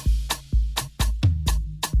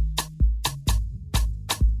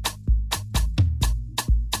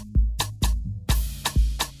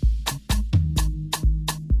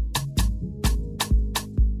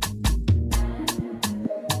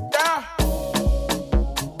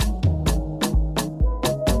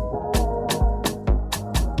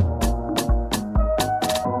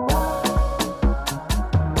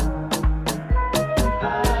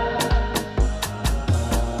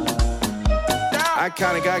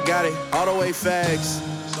 Iconic, I got it, all the way fags.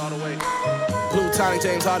 It's all the way. Blue Tonic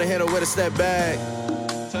James, hard to handle with a step back.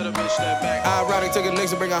 Tell the bitch step back. Ironic, took a nigga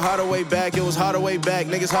to bring a harder way back. It was harder way back.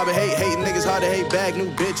 Niggas hard to hate, hating niggas hard to hate back.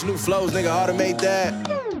 New bitch, new flows, nigga automate that.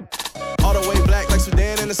 All the way black like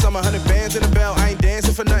Sudan in the summer, 100 bands in the belt. I ain't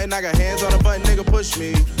dancing for nothing, I got hands on a button, nigga push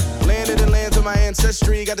me. Landed in lands of my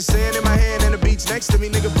ancestry, got the sand in my hand and the beach next to me.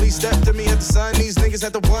 Nigga, please step to me at the sun. These niggas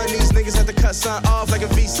at the one, these niggas at the cut sun off like a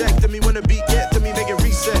vasectomy. When the beat get to me, make it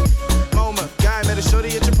reset. MoMA, guy met a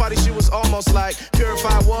shorty at your party, she was almost like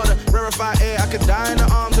purified water, rarefied air. I could die in the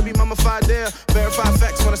arms and be mummified there. Verified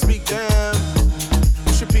facts when I speak them.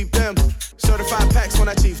 You should peep them. Certified packs when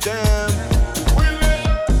I chief them.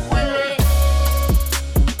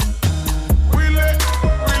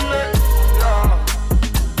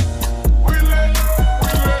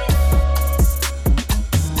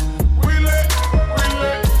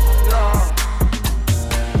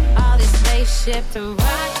 spaceship and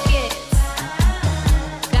rockets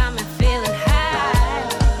got me feeling high.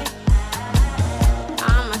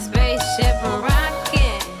 On my spaceship and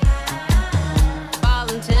rocket,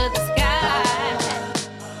 falling to the sky.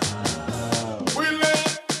 We lit.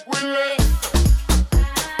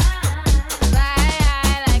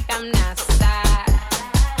 Fly like I'm not side.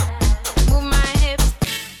 Move my hips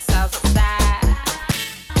south side.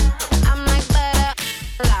 I'm like butter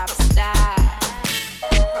lobster.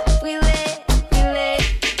 We lit.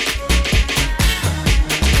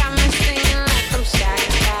 Got me singing like I'm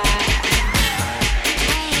Shaka.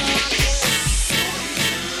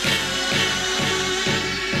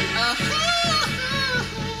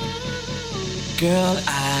 Girl,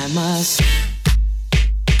 I must.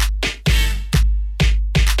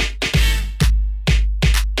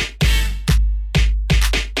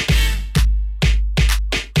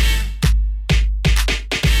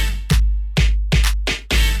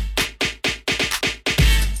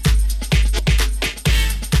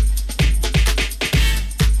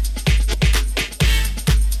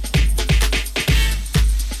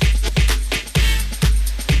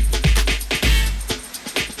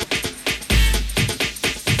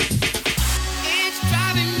 It's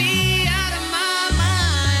driving me out of my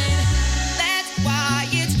mind. That's why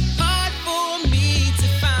it's hard for me to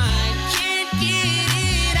find. Can't get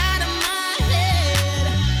it out of my head.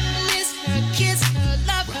 Miss her, kiss her,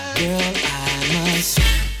 love her. Girl, I must.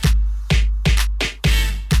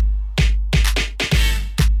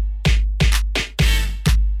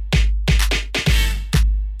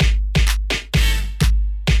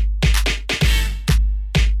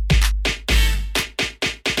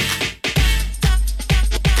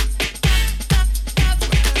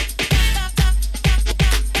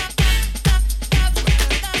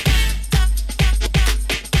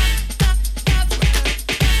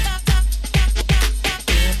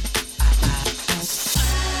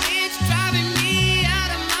 It's driving me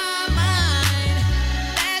out of my mind.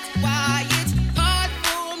 That's why it's hard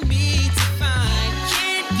for me to find.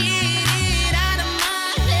 Can't get it out of my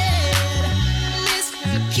head. Miss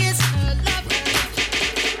her, kiss her, love her.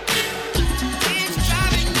 It's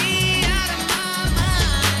driving me out of my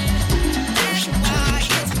mind. That's why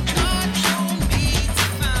it's hard for me to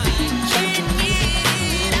find. Can't get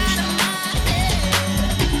it out of my head.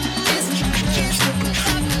 Miss her, kiss her,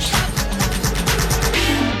 love her.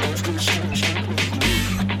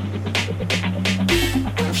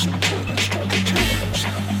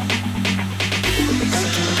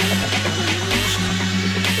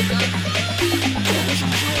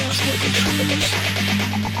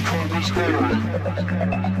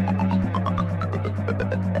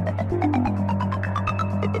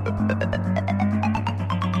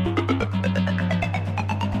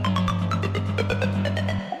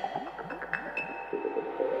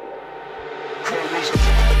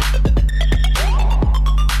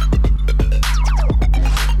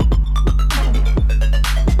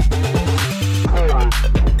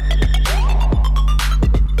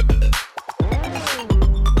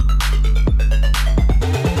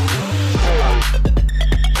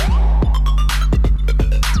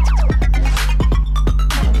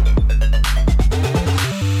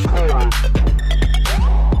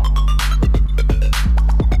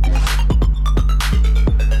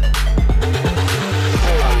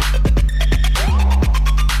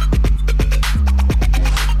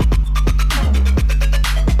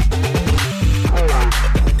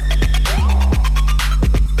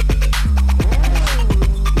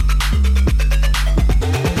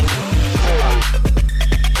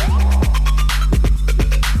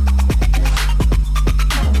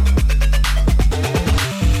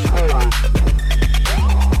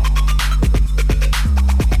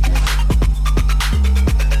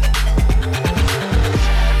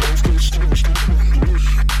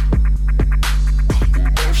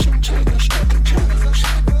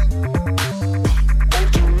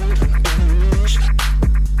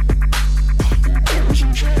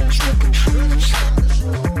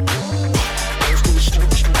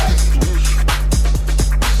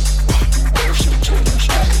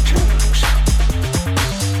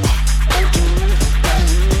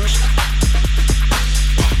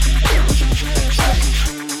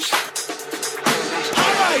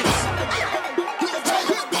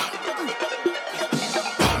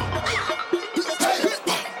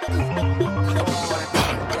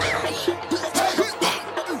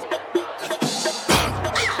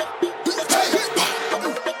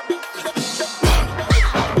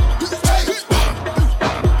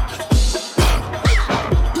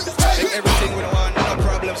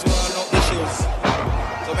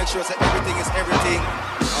 sure that everything is everything.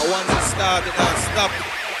 And once it started, it don't stop.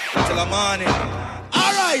 till the morning.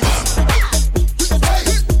 Alright.